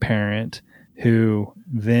disapproving parent who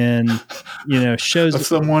then, shows of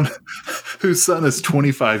someone whose son is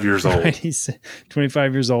 25 years old. Right? He's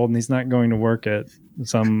 25 years old and he's not going to work at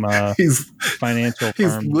some financial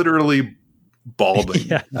firm. He's literally balding.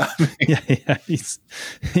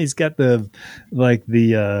 He's got the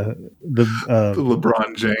LeBron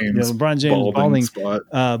James balding spot.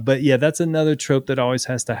 But yeah, that's another trope that always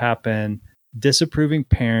has to happen. Disapproving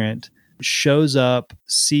parent shows up,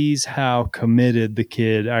 sees how committed the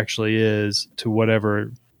kid actually is to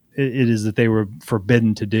whatever it is that they were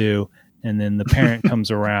forbidden to do, and then the parent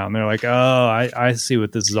comes around. They're like, oh, I see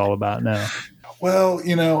what this is all about now. Well,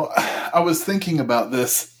 I was thinking about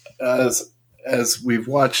this as we've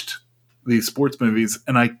watched these sports movies,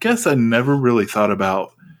 and I guess I never really thought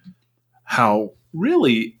about how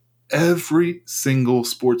really every single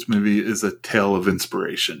sports movie is a tale of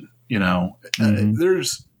inspiration.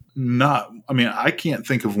 There's not, I can't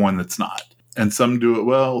think of one that's not, and some do it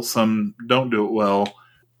well, some don't do it well.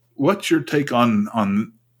 What's your take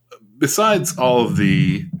on besides all of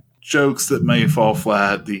the jokes that may fall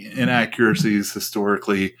flat, the inaccuracies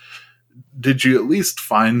historically, did you at least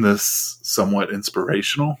find this somewhat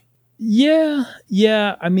inspirational? Yeah.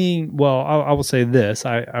 I will say this.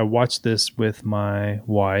 I watched this with my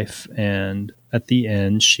wife, and at the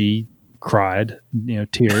end she cried,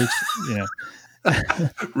 tears,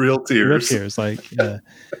 real tears, like,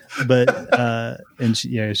 and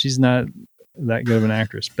she's not that good of an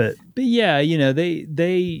actress, but yeah,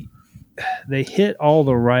 they hit all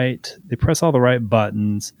the right, they press all the right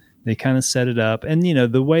buttons. They kind of set it up, and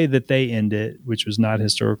the way that they end it, which was not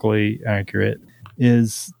historically accurate,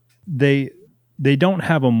 is they don't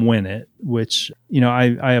have them win it, which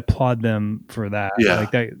I applaud them for that.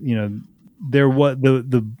 Like that, they're what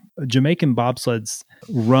the Jamaican bobsled's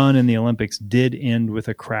run in the Olympics did end with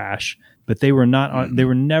a crash, but they were not. They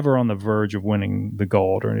were never on the verge of winning the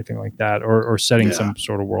gold or anything like that, or setting some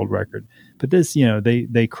sort of world record. But this,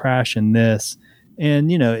 they crash in this, and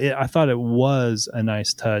I thought it was a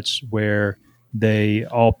nice touch where they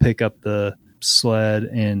all pick up the sled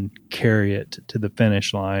and carry it to the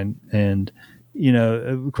finish line, and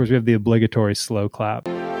of course we have the obligatory slow clap.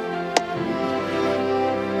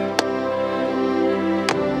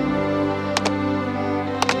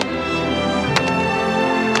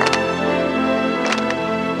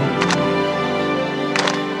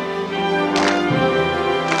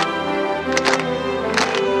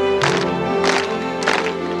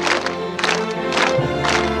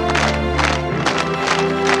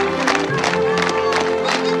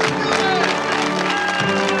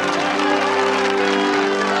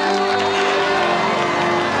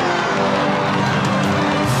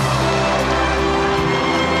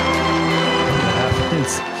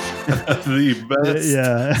 The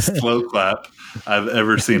best slow clap I've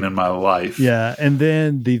ever seen in my life. Yeah. And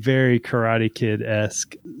then the very Karate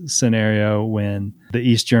Kid-esque scenario when the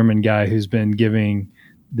East German guy who's been giving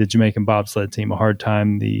the Jamaican bobsled team a hard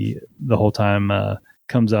time the whole time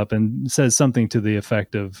comes up and says something to the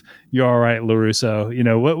effect of, "You're all right,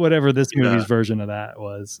 LaRusso." Whatever this movie's version of that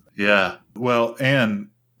was. Yeah. Well, and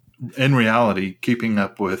in reality, keeping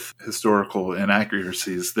up with historical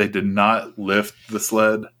inaccuracies, they did not lift the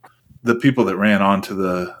sled. The people that ran onto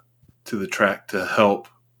the track to help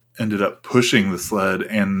ended up pushing the sled,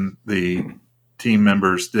 and the team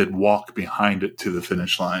members did walk behind it to the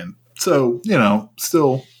finish line. So,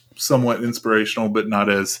 still somewhat inspirational, but not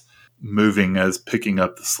as moving as picking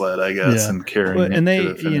up the sled, I guess, and carrying it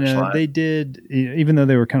to the finish line. They did, even though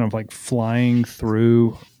they were kind of like flying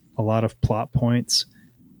through a lot of plot points,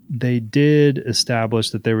 they did establish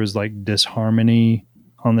that there was like disharmony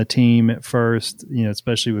on the team at first,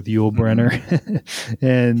 especially with Yul Brynner,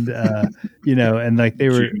 and and like they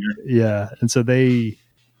were, and so they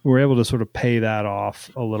were able to sort of pay that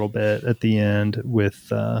off a little bit at the end with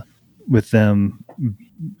them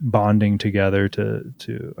bonding together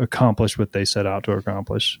to accomplish what they set out to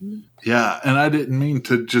accomplish. Yeah, and I didn't mean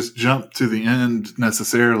to just jump to the end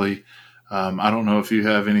necessarily. I don't know if you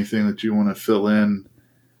have anything that you want to fill in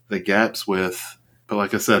the gaps with. But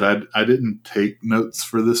like I said, I didn't take notes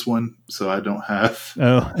for this one, so I don't have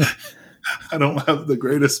I don't have the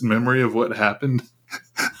greatest memory of what happened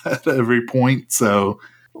at every point. So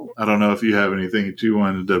I don't know if you have anything that you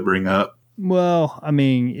wanted to bring up. Well, I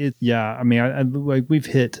mean, we've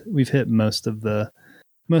hit most of the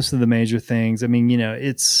major things. I mean,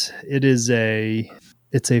 it's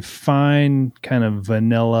a fine kind of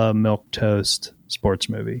vanilla milquetoast sports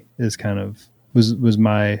movie is kind of was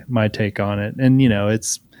my take on it. And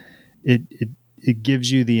it gives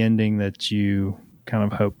you the ending that you kind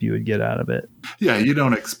of hope you would get out of it. Yeah, you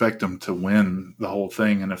don't expect them to win the whole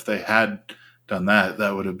thing, and if they had done that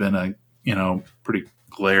would have been a pretty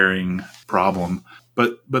glaring problem.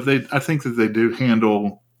 But I think that they do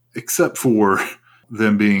handle, except for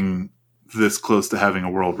them being this close to having a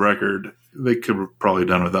world record, they could have probably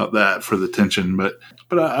done without that for the tension. But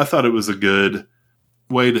I thought it was a good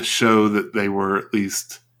way to show that they were at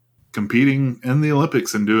least competing in the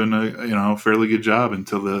Olympics and doing a fairly good job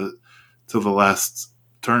until the last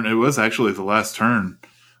turn. It was actually the last turn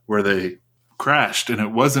where they crashed, and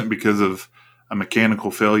it wasn't because of a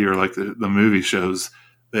mechanical failure like the movie shows.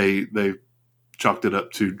 They chalked it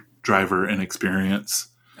up to driver inexperience.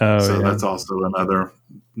 That's also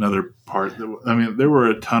another part. There were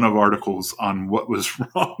a ton of articles on what was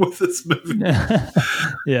wrong with this movie.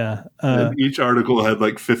 Yeah. Each article had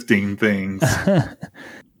like 15 things.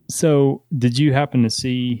 So did you happen to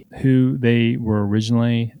see who they were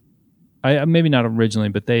originally? Maybe not originally,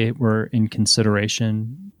 but they were in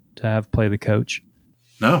consideration to have play the coach.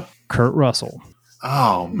 No. Kurt Russell.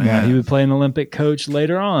 Oh, man. Yeah, he would play an Olympic coach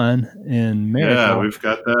later on in Miracle. Yeah, we've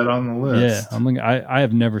got that on the list. Yeah, I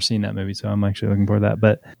have never seen that movie, so I'm actually looking for that.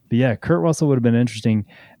 But yeah, Kurt Russell would have been interesting.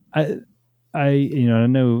 I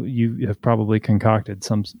know you have probably concocted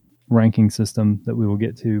some ranking system that we will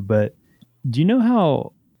get to, but do you know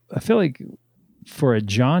how I feel like for a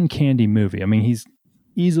John Candy movie, I mean, he's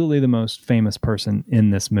easily the most famous person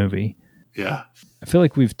in this movie. Yeah. I feel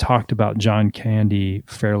like we've talked about John Candy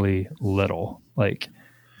fairly little. Like,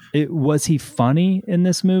 was he funny in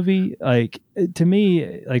this movie? Like, to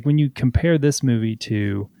me, like when you compare this movie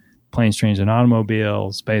to Planes, Trains, and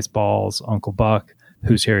Automobiles, Spaceballs, Uncle Buck,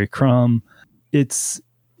 Who's Harry Crumb, it's,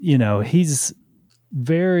 he's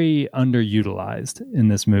very underutilized in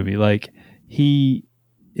this movie. Like, he's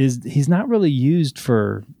not really used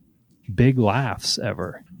for big laughs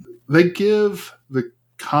ever. They give the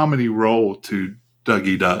comedy role to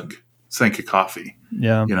Dougie Doug. Sanka Coffee.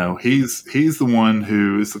 Yeah. You know, he's the one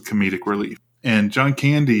who is the comedic relief. And John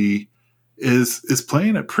Candy is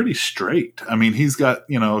playing it pretty straight. I mean, he's got,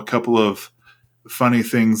 you know, a couple of funny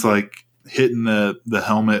things like hitting the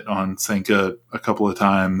helmet on Sanka a couple of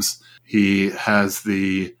times. He has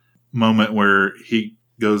the moment where he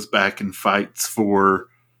goes back and fights for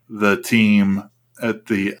the team at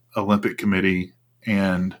the Olympic Committee,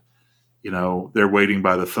 and you know, they're waiting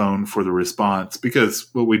by the phone for the response, because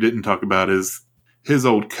what we didn't talk about is his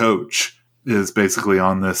old coach is basically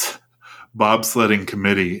on this bobsledding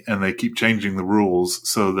committee, and they keep changing the rules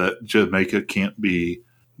so that Jamaica can't be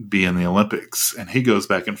in the Olympics. And he goes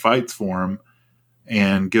back and fights for him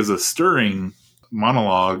and gives a stirring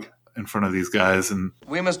monologue in front of these guys. And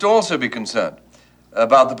we must also be concerned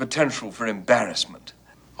about the potential for embarrassment.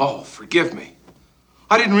 Oh, forgive me.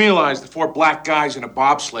 I didn't realize the 4 black guys in a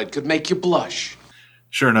bobsled could make you blush.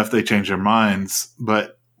 Sure enough, they change their minds.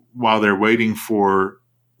 But while they're waiting for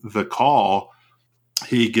the call,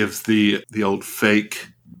 he gives the old fake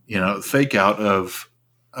out of,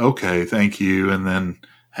 okay, thank you, and then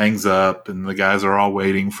hangs up, and the guys are all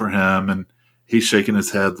waiting for him, and he's shaking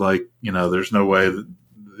his head like, you know, there's no way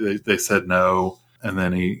that they said no. And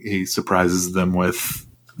then he surprises them with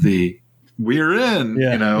the "we're in,"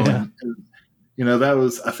 you know. Yeah. And, you know, that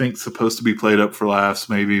was, I think, supposed to be played up for laughs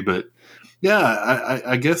maybe, but yeah,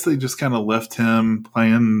 I guess they just kind of left him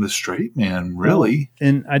playing the straight man, really.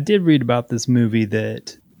 And I did read about this movie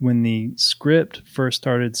that when the script first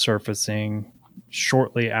started surfacing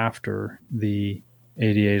shortly after the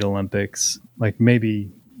 88 Olympics, like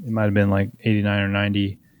maybe it might have been like 89 or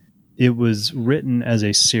 90, it was written as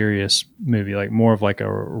a serious movie, like more of like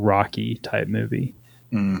a Rocky type movie.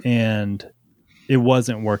 And it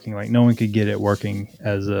wasn't working. Like no one could get it working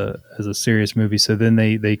as a serious movie. So then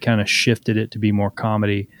they kind of shifted it to be more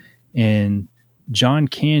comedy, and John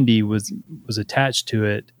Candy was attached to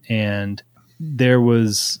it. And there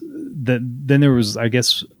was I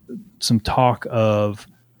guess some talk of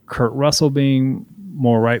Kurt Russell being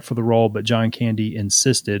more right for the role, but John Candy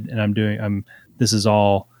insisted, and this is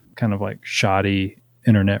all kind of like shoddy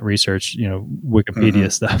internet research, you know,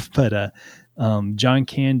 Wikipedia stuff, but John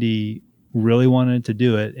Candy really wanted to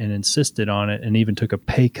do it and insisted on it, and even took a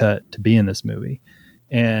pay cut to be in this movie.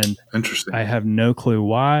 And interesting. I have no clue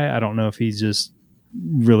why. I don't know if he's just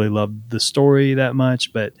really loved the story that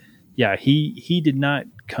much, but yeah, he did not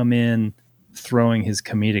come in throwing his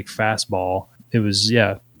comedic fastball. It was,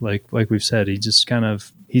 like we've said,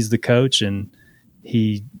 he's the coach, and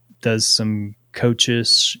he does some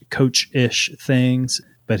coach-ish things,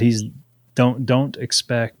 but don't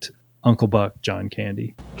expect Uncle Buck John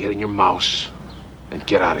Candy. Get in your mouse and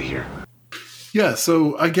get out of here. Yeah,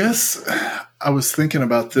 so I guess I was thinking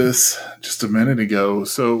about this just a minute ago.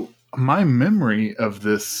 So my memory of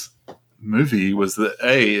this movie was that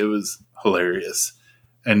A, it was hilarious,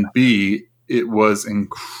 and B, it was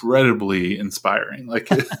incredibly inspiring. Like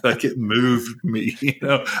it moved me. You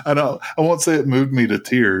know, I won't say it moved me to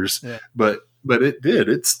tears, but it did.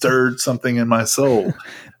 It stirred something in my soul.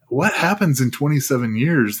 What happens in 27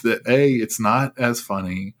 years that A, it's not as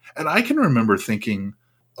funny? And I can remember thinking,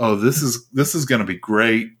 oh, this is going to be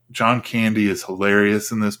great. John Candy is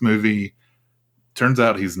hilarious in this movie. Turns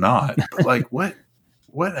out he's not. But like, what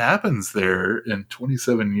happens there in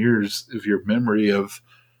 27 years of your memory of,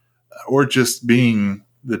 or just being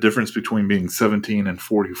the difference between being 17 and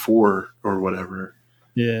 44 or whatever?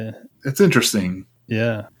 Yeah. It's interesting.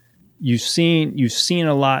 Yeah. You've seen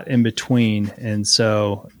a lot in between, and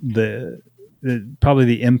so probably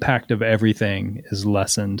the impact of everything is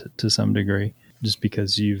lessened to some degree, just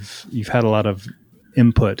because you've had a lot of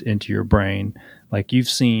input into your brain. Like you've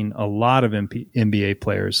seen a lot of NBA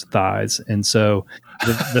players' thighs, and so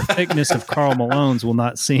the thickness of Karl Malone's will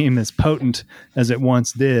not seem as potent as it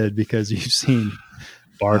once did, because you've seen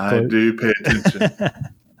Barkley. I do pay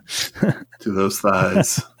attention to those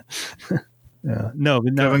thighs. Yeah. No,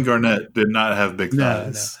 but Kevin Garnett did not have big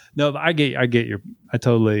thighs. No, but I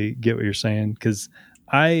totally get what you're saying, because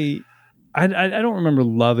I don't remember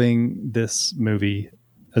loving this movie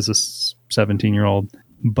as a 17-year-old,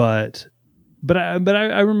 but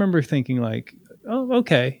I remember thinking like, oh,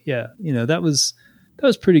 okay, yeah, you know, that was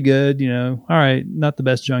pretty good, you know, all right, not the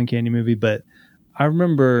best John Candy movie, but I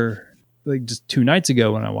remember like just 2 nights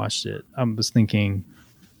ago when I watched it, I was thinking,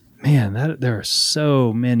 man, there are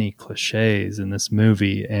so many cliches in this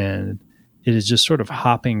movie, and it is just sort of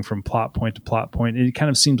hopping from plot point to plot point. It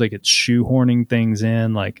kind of seems like it's shoehorning things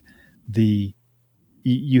in. Like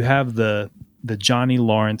you have the Johnny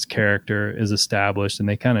Lawrence character is established, and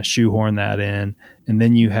they kind of shoehorn that in, and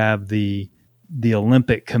then you have the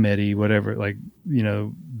Olympic Committee, whatever, like, you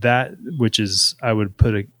know, that, which is, I would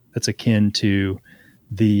put that's akin to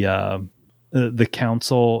the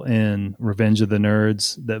council in Revenge of the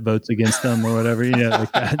Nerds that votes against them or whatever.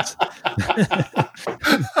 Like that's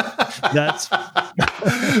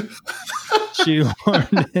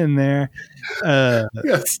shoehorned in there.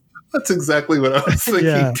 Yes, that's exactly what I was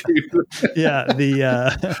thinking too. Yeah,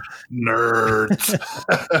 the nerds.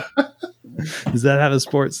 Does that have a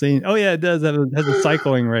sports scene? Oh yeah, it does. Has a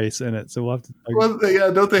cycling race in it. So we'll have to. Well,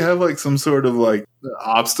 don't they have like some sort of like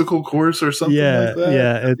obstacle course or something? Yeah, like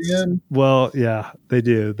that they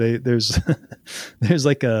do. There's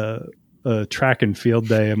like a track and field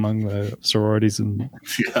day among the sororities, and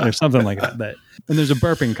there's something like that. And there's a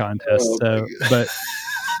burping contest. But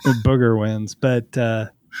Booger wins. But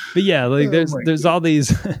yeah, like there's all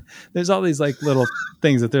these like little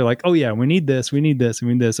things that they're like, oh yeah, we need this.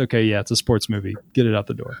 Okay, yeah, it's a sports movie. Get it out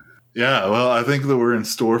the door. Yeah, well, I think that we're in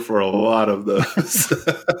store for a lot of those.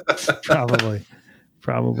 Probably,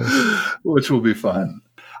 which will be fun.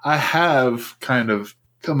 I have kind of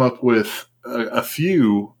come up with a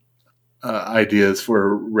few ideas for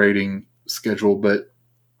a rating schedule, but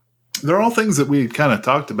they're all things that we kind of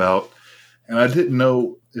talked about, and I didn't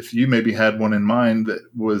know if you maybe had one in mind that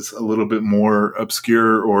was a little bit more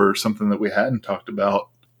obscure or something that we hadn't talked about.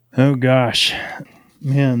 Oh gosh,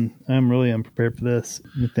 man, I'm really unprepared for this.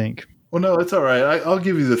 Let me think. Well, no, it's all right. I'll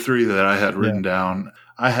give you the three that I had written down.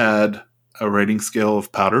 I had a rating scale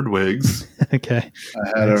of powdered wigs. Okay.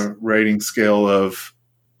 I had a rating scale of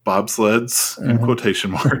bobsleds in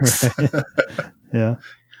quotation marks. Right. Yeah.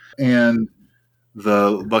 And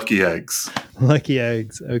the lucky eggs. Lucky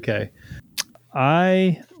eggs. Okay.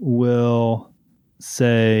 I will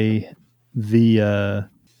say the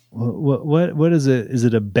what is it? Is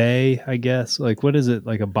it a bay? I guess. Like, what is it?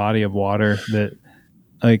 Like a body of water that,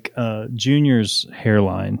 like, Junior's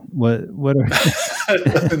hairline. What are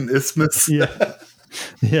an isthmus?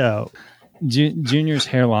 Yeah. Junior's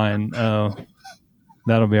hairline.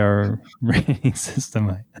 That'll be our rating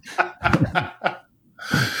system. Yeah,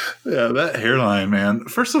 that hairline, man.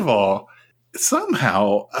 First of all,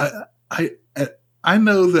 somehow I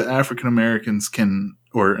know that African Americans can,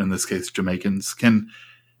 or in this case Jamaicans, can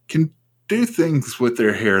do things with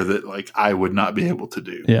their hair that like I would not be able to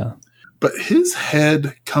do. Yeah. But his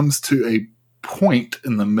head comes to a point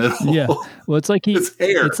in the middle. Yeah. Well, it's like his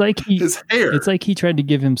hair. His hair. It's like he tried to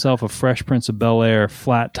give himself a Fresh Prince of Bel-Air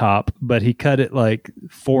flat top, but he cut it like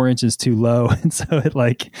 4 inches too low, and so it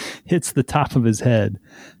like hits the top of his head.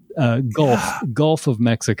 Gulf of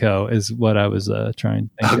Mexico is what I was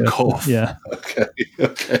trying to think of. Gulf. Yeah. Okay.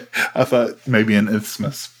 I thought maybe an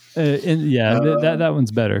isthmus. That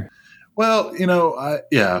one's better. Well,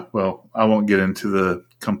 I won't get into the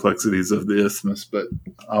complexities of the isthmus, but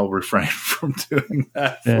I'll refrain from doing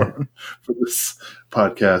that for this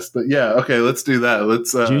podcast. But yeah, okay, let's do that.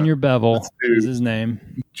 Let's Junior Bevel is his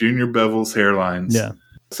name. Junior Bevel's hairlines. Yeah.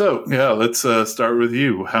 So yeah, let's start with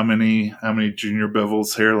you. How many Junior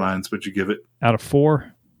Bevel's hairlines would you give it? Out of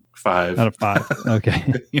 4? 5. Out of 5.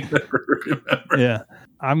 Okay. You never remember. Yeah.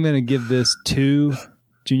 I'm going to give this 2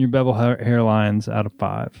 Junior Bevel hairlines out of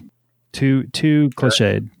 5. Too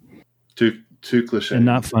cliched. Too cliched. And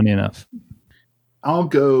not funny enough. I'll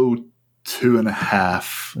go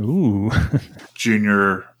 2.5. Ooh.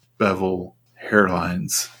 Junior Bevel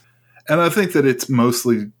hairlines. And I think that it's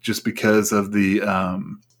mostly just because of the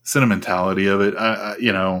sentimentality of it.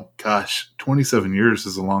 27 years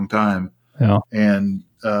is a long time. Yeah. And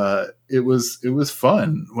it was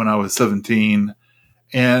fun when I was 17.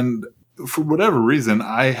 And for whatever reason,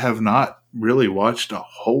 I have not really watched a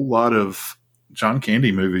whole lot of John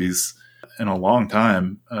Candy movies in a long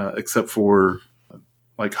time, except for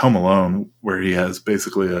like Home Alone, where he has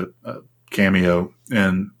basically a cameo,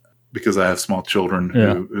 and because I have small children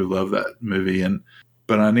who love that movie,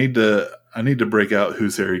 but I need to break out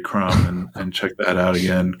Who's Harry Crumb and check that out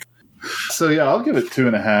again. So yeah, I'll give it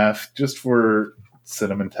 2.5 just for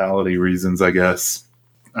sentimentality reasons, I guess.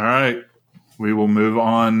 All right, we will move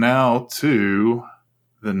on now to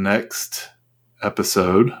the next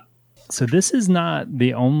episode. So this is not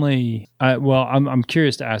the only. I'm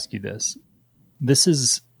curious to ask you this.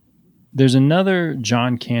 There's another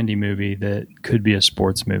John Candy movie that could be a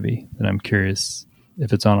sports movie that I'm curious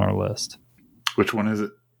if it's on our list. Which one is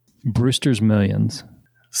it? Brewster's Millions.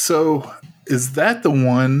 So is that the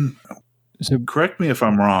one? So correct me if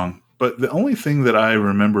I'm wrong, but the only thing that I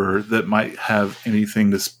remember that might have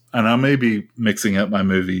anything to, and I may be mixing up my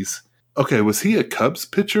movies. Okay, was he a Cubs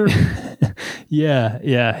pitcher?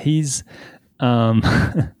 Yeah, he's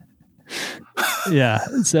yeah.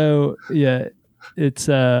 So yeah, It's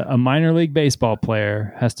a minor league baseball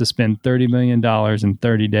player has to spend $30 million in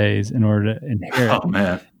 30 days in order to inherit. Oh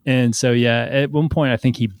man. And so, yeah, at one point, I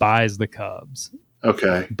think he buys the Cubs.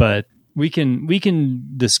 Okay. But we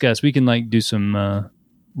can discuss. We can like do some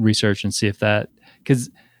research and see if that, because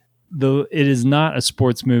though it is not a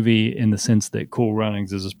sports movie in the sense that Cool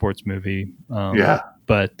Runnings is a sports movie.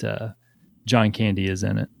 But John Candy is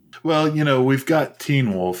in it. Well, we've got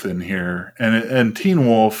Teen Wolf in here, and Teen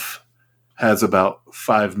Wolf has about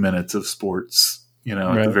 5 minutes of sports, at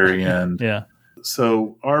the very end. Yeah.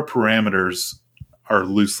 So our parameters are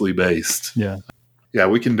loosely based. Yeah. Yeah,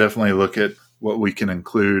 we can definitely look at what we can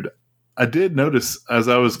include. I did notice as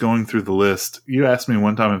I was going through the list, you asked me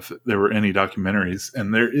one time if there were any documentaries,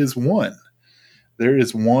 and there is one. There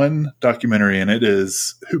is one documentary, and it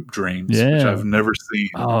is Hoop Dreams, which I've never seen.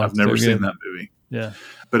 I've never seen that movie. Yeah.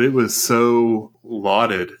 But it was so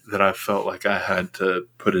lauded that I felt like I had to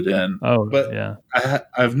put it in. Oh, but yeah.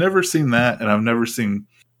 I've never seen that, and I've never seen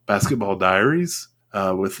Basketball Diaries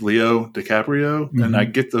with Leo DiCaprio, and I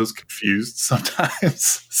get those confused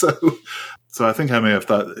sometimes. So I think I may have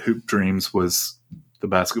thought that Hoop Dreams was the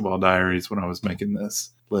Basketball Diaries when I was making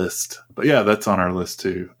this list. But yeah, that's on our list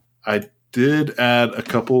too. I did add a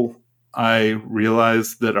couple. I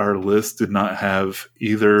realized that our list did not have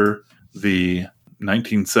either the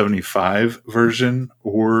 1975 version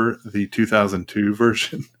or the 2002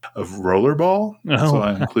 version of Rollerball. So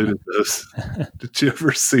I included those. Did you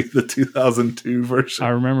ever see the 2002 version? I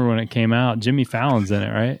remember when it came out. Jimmy Fallon's in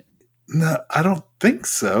it, right? No, I don't think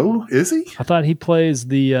so. Is he? I thought he plays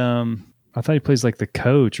like the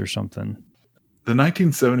coach or something. The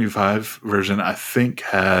 1975 version, I think,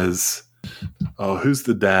 has who's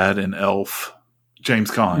the dad in Elf?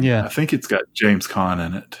 James Caan. Yeah. I think it's got James Caan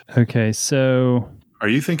in it. Okay, so are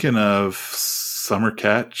you thinking of Summer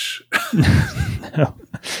Catch?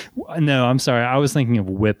 No, I'm sorry. I was thinking of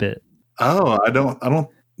Whip It. Oh, I don't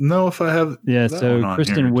know if I have. Yeah, so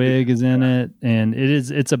Kristen Wiig is in it, and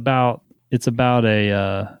it's about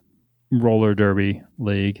a roller derby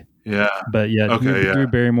league. Yeah, but yeah, Drew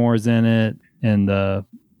Barrymore is in it, and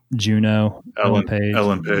Juno, Ellen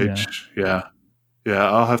Page. Yeah.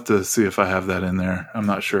 I'll have to see if I have that in there. I'm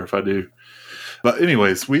not sure if I do. But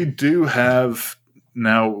anyways, we do have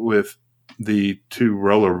now with the 2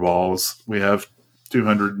 Rollerballs, we have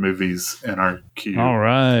 200 movies in our queue. All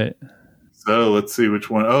right. So let's see which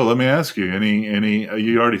one. Oh, let me ask you. Any?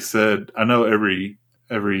 You already said. I know every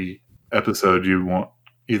episode you want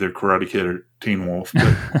either Karate Kid or Teen Wolf,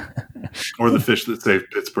 or The Fish That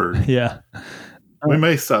Saved Pittsburgh. Yeah. We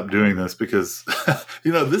may stop doing this because,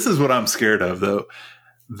 this is what I'm scared of, though.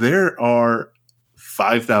 There are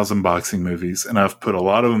 5,000 boxing movies, and I've put a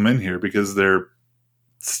lot of them in here because they're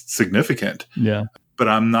significant. Yeah. But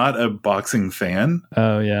I'm not a boxing fan.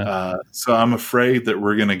 Oh, yeah. So I'm afraid that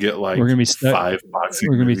we're going to get we're gonna be stuck, 5 boxing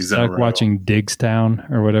We're going to be movies stuck watching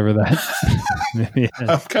Digstown or whatever that maybe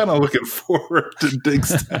I'm kind of looking forward to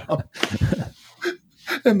Digstown.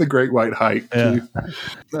 And The Great White Hike, too.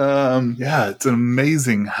 It's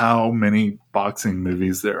amazing how many boxing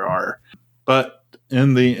movies there are. But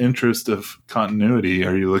in the interest of continuity,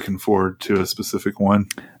 are you looking forward to a specific one?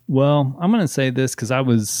 Well, I'm going to say this because I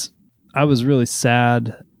was really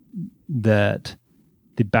sad that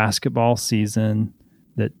the basketball season,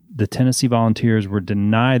 that the Tennessee Volunteers were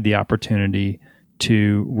denied the opportunity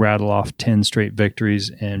to rattle off 10 straight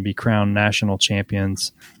victories and be crowned national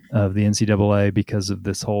champions of the NCAA because of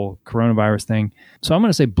this whole coronavirus thing. So I'm going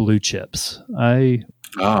to say Blue Chips. I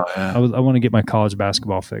want to get my college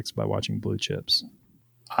basketball fix by watching Blue Chips.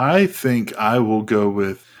 I think I will go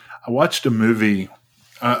with, I watched a movie.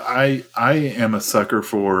 I am a sucker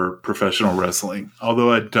for professional wrestling,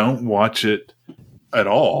 although I don't watch it at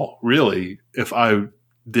all, really. If I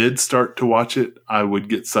did start to watch it, I would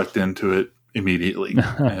get sucked into it immediately.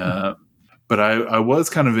 But I was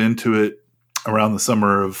kind of into it around the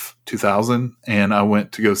summer of 2000, and I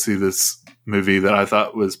went to go see this movie that I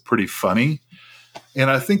thought was pretty funny.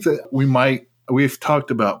 And I think that we've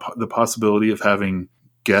talked about the possibility of having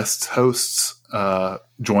guest hosts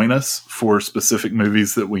join us for specific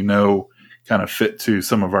movies that we know kind of fit to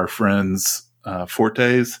some of our friends'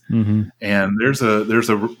 fortes. Mm-hmm. And there's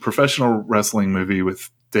a professional wrestling movie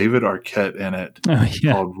with David Arquette in it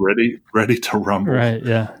called Ready to Rumble. Right.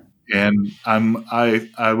 Yeah. And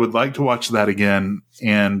I would like to watch that again,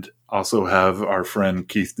 and also have our friend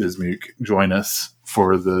Keith Dismuke join us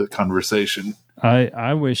for the conversation.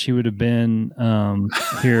 I wish he would have been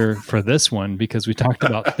here for this one because we talked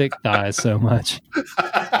about thick thighs so much.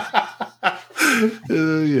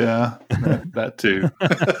 Yeah, that too.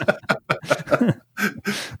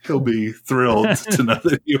 He'll be thrilled to know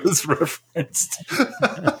that he was referenced.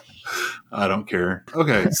 I don't care.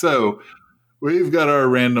 Okay, so we've got our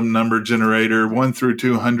random number generator 1 through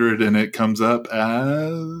 200, and it comes up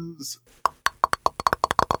as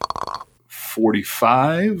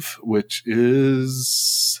 45, which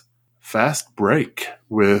is Fast Break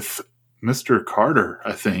with Mr. Carter,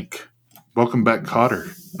 I think. Welcome back, Cotter,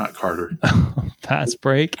 not Carter. Fast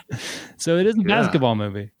Break. So it is a basketball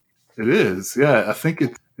movie. It is, yeah. I think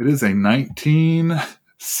it is a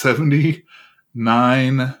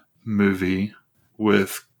 1979 movie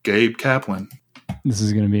with Gabe Kaplan. This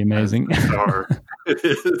is going to be amazing.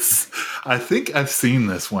 It is. I think I've seen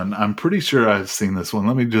this one. I'm pretty sure I've seen this one.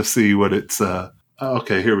 Let me just see what it's.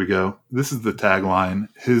 Okay, here we go. This is the tagline.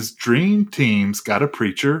 His dream team's got a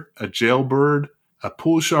preacher, a jailbird, a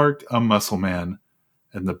pool shark, a muscle man,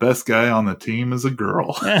 and the best guy on the team is a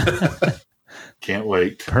girl. Can't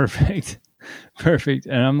wait. Perfect.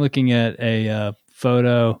 And I'm looking at a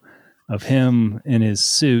photo of him in his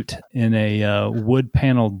suit in a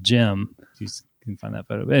wood-paneled gym. You can find that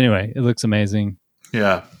photo. But anyway, it looks amazing.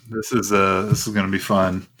 Yeah, this is going to be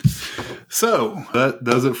fun. So that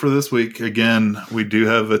does it for this week. Again, we do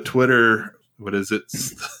have a Twitter. What is it?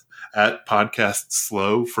 At Podcast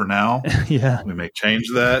Slow for now. Yeah, we may change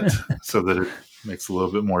that so that it makes a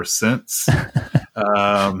little bit more sense.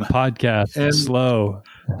 Podcast Slow.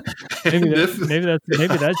 Maybe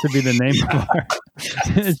that should be the name of our.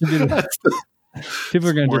 It should be people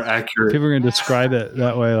are going to describe it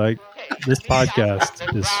that way. Like, this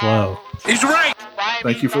podcast is slow. He's right.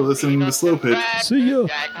 Thank you for listening to Slow Pitch. See ya.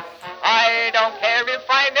 I don't care if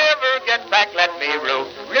I never get back. Let me root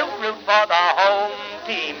for the home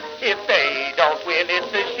team. If they don't win,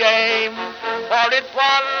 it's a shame. For it's 1,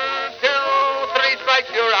 2, 3 strikes,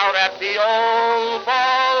 you're out at the old ball.